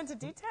you want to go into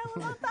detail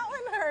about that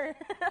one? Or?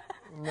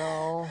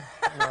 No,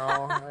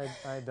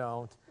 I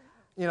don't.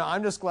 You know,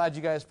 I'm just glad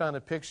you guys found a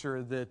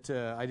picture that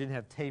I didn't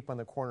have tape on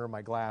the corner of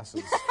my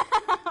glasses.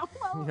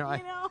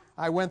 Well,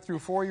 I went through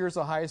 4 years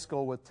of high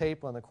school with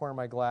tape on the corner of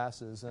my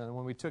glasses, and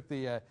when we took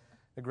the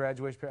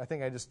graduation picture, I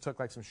think I just took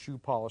like some shoe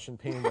polish and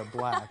painted it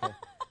black.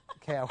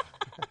 Okay,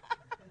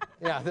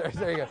 yeah,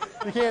 there you go.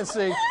 You can't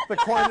see the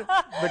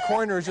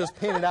corner is just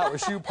painted out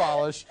with shoe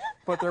polish,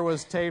 but there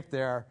was tape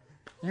there.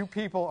 You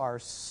people are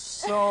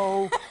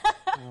so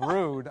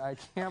rude. I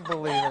can't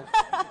believe it.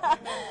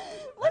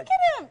 Look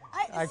at him.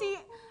 I see,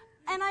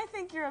 and I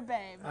think you're a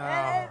babe.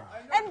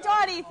 And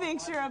Dottie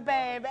thinks you're a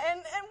babe.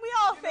 And we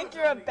all think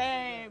you're a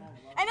babe.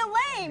 And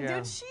Elaine,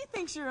 dude, she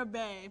thinks you're a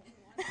babe.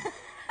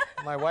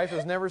 My wife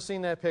has never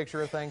seen that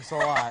picture. Thanks a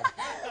lot.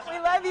 We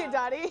love you,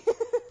 Dottie.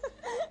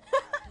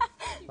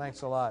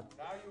 Thanks a lot.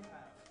 Now you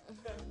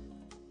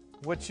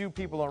have. What you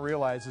people don't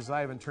realize is I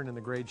haven't turned in the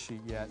grade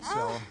sheet yet,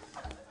 so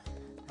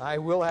I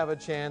will have a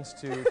chance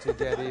to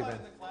get even.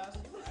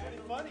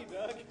 Funny,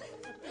 Doug.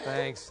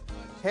 Thanks.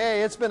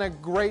 Hey, it's been a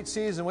great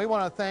season. We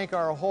want to thank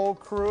our whole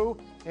crew,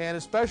 and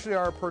especially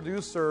our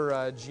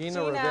producer,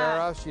 Gina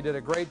Rivera. She did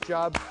a great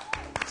job.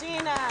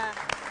 Gina.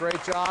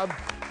 Great job.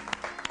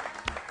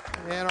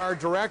 And our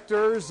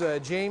directors,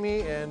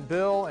 Jamie and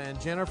Bill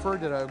and Jennifer,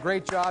 did a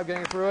great job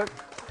getting through it.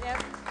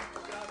 Yep.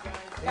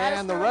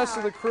 And the rest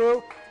of the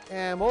crew.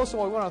 And most of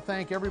all, we want to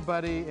thank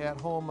everybody at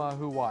home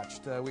who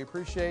watched. We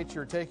appreciate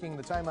your taking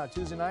the time out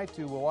Tuesday night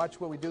to watch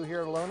what we do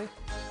here at Ohlone,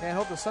 and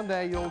hope that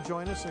someday you'll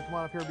join us and come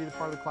on up here and be a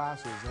part of the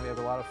classes. And we have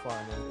a lot of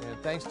fun. And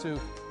thanks to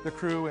the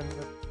crew, and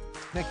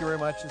thank you very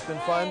much. It's been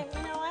fun.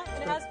 You know what?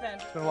 It has been.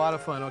 It's been a lot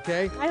of fun,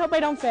 okay? I hope I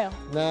don't fail.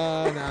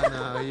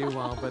 No, you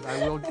won't, but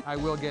I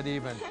will get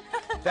even.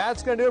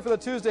 That's going to do it for the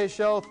Tuesday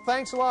show.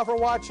 Thanks a lot for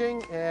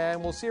watching,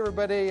 and we'll see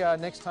everybody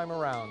next time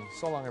around.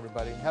 So long,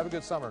 everybody. Have a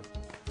good summer.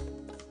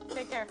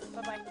 Take care.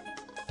 Bye-bye.